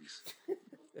the Rockies.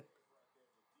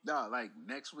 Dog, like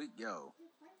next week, yo,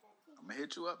 I'm gonna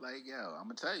hit you up. Like, yo, I'm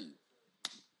gonna tell you,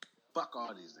 fuck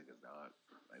all these niggas, dog.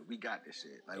 Like, we got this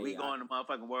shit. Like, we going to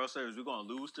motherfucking World Series. We're gonna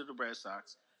lose to the Red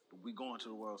Sox, but we going to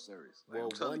the World Series. Like,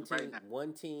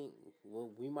 one team.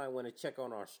 Well, we might want to check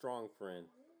on our strong friend.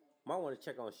 Might want to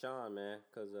check on Sean, man,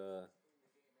 because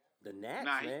the Nats,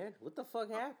 man. What the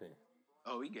fuck happened?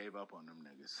 Oh, he gave up on them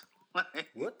niggas.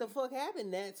 What the fuck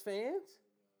happened, Nats fans?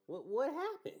 What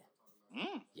happened?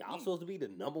 Y'all supposed to be the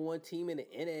number one team in the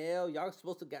NL. Y'all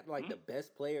supposed to got like the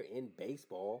best player in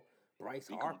baseball, Bryce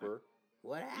Harper.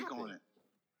 What happened?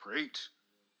 Preach.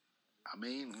 I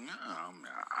mean,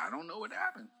 I don't know what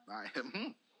happened.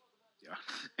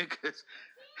 Because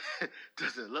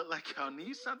does it look like y'all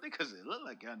need something? Because it look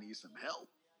like y'all need some help.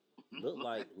 Look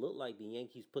like the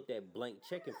Yankees put that blank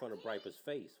check in front of Bryce's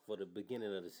face for the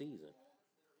beginning of the season.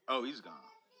 Oh, he's gone.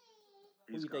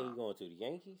 Who do you think he's going to? The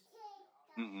Yankees?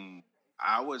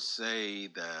 I would say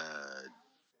the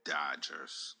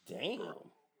Dodgers. Damn.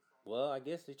 Well, I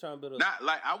guess they're trying to build a... Not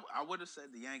like I would have said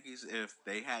the Yankees if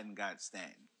they hadn't got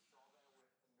Stanton.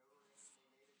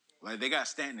 Like they got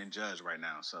Stanton and Judge right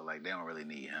now, so like they don't really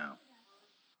need him.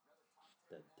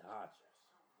 The Dodgers.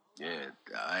 Yeah,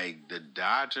 like the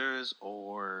Dodgers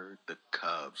or the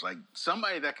Cubs. Like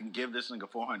somebody that can give this nigga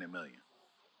 $400 million.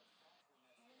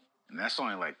 And that's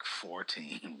only like 4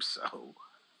 teams, so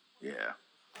yeah.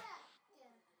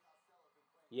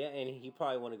 Yeah, and he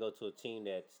probably want to go to a team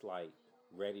that's like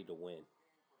ready to win.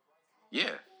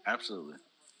 Yeah, absolutely.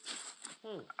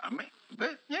 I mean,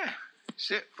 but yeah,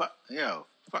 shit,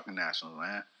 fucking Nationals,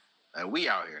 man. Like we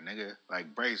out here, nigga.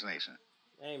 Like Braves Nation.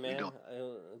 Hey man,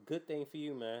 good thing for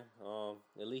you, man.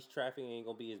 At least traffic ain't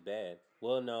gonna be as bad.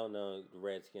 Well, no, the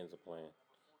Redskins are playing.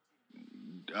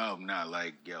 Nah,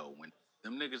 like when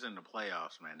them niggas in the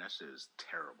playoffs, man, that shit is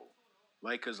terrible.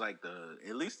 Like, cause like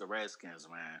at least the Redskins,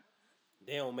 man.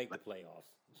 They don't make the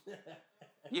playoffs.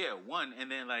 Yeah, one,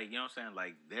 and then like, you know what I'm saying?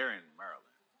 Like, they're in Maryland.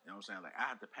 You know what I'm saying? Like, I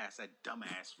have to pass that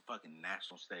dumbass fucking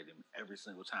National Stadium every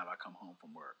single time I come home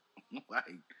from work.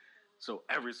 Like, so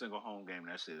every single home game,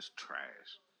 that shit is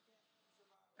trash.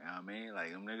 You know what I mean?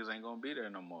 Like, them niggas ain't gonna be there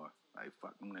no more. Like,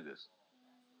 fuck them niggas.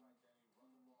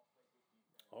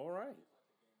 All right.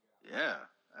 Yeah.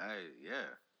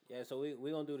 Yeah, so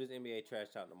we gonna do this NBA trash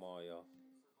talk tomorrow, y'all.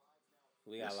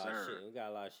 We got a lot of shit. We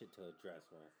got a lot of shit to address,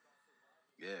 man.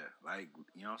 Yeah, like,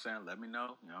 you know what I'm saying? Let me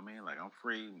know. You know what I mean? Like, I'm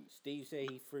free. Steve said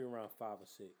he free around 5 or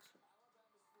 6.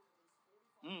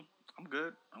 I'm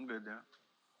good. I'm good, Dan.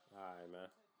 All right, man.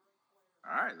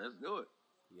 All right, let's do it.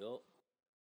 Yup.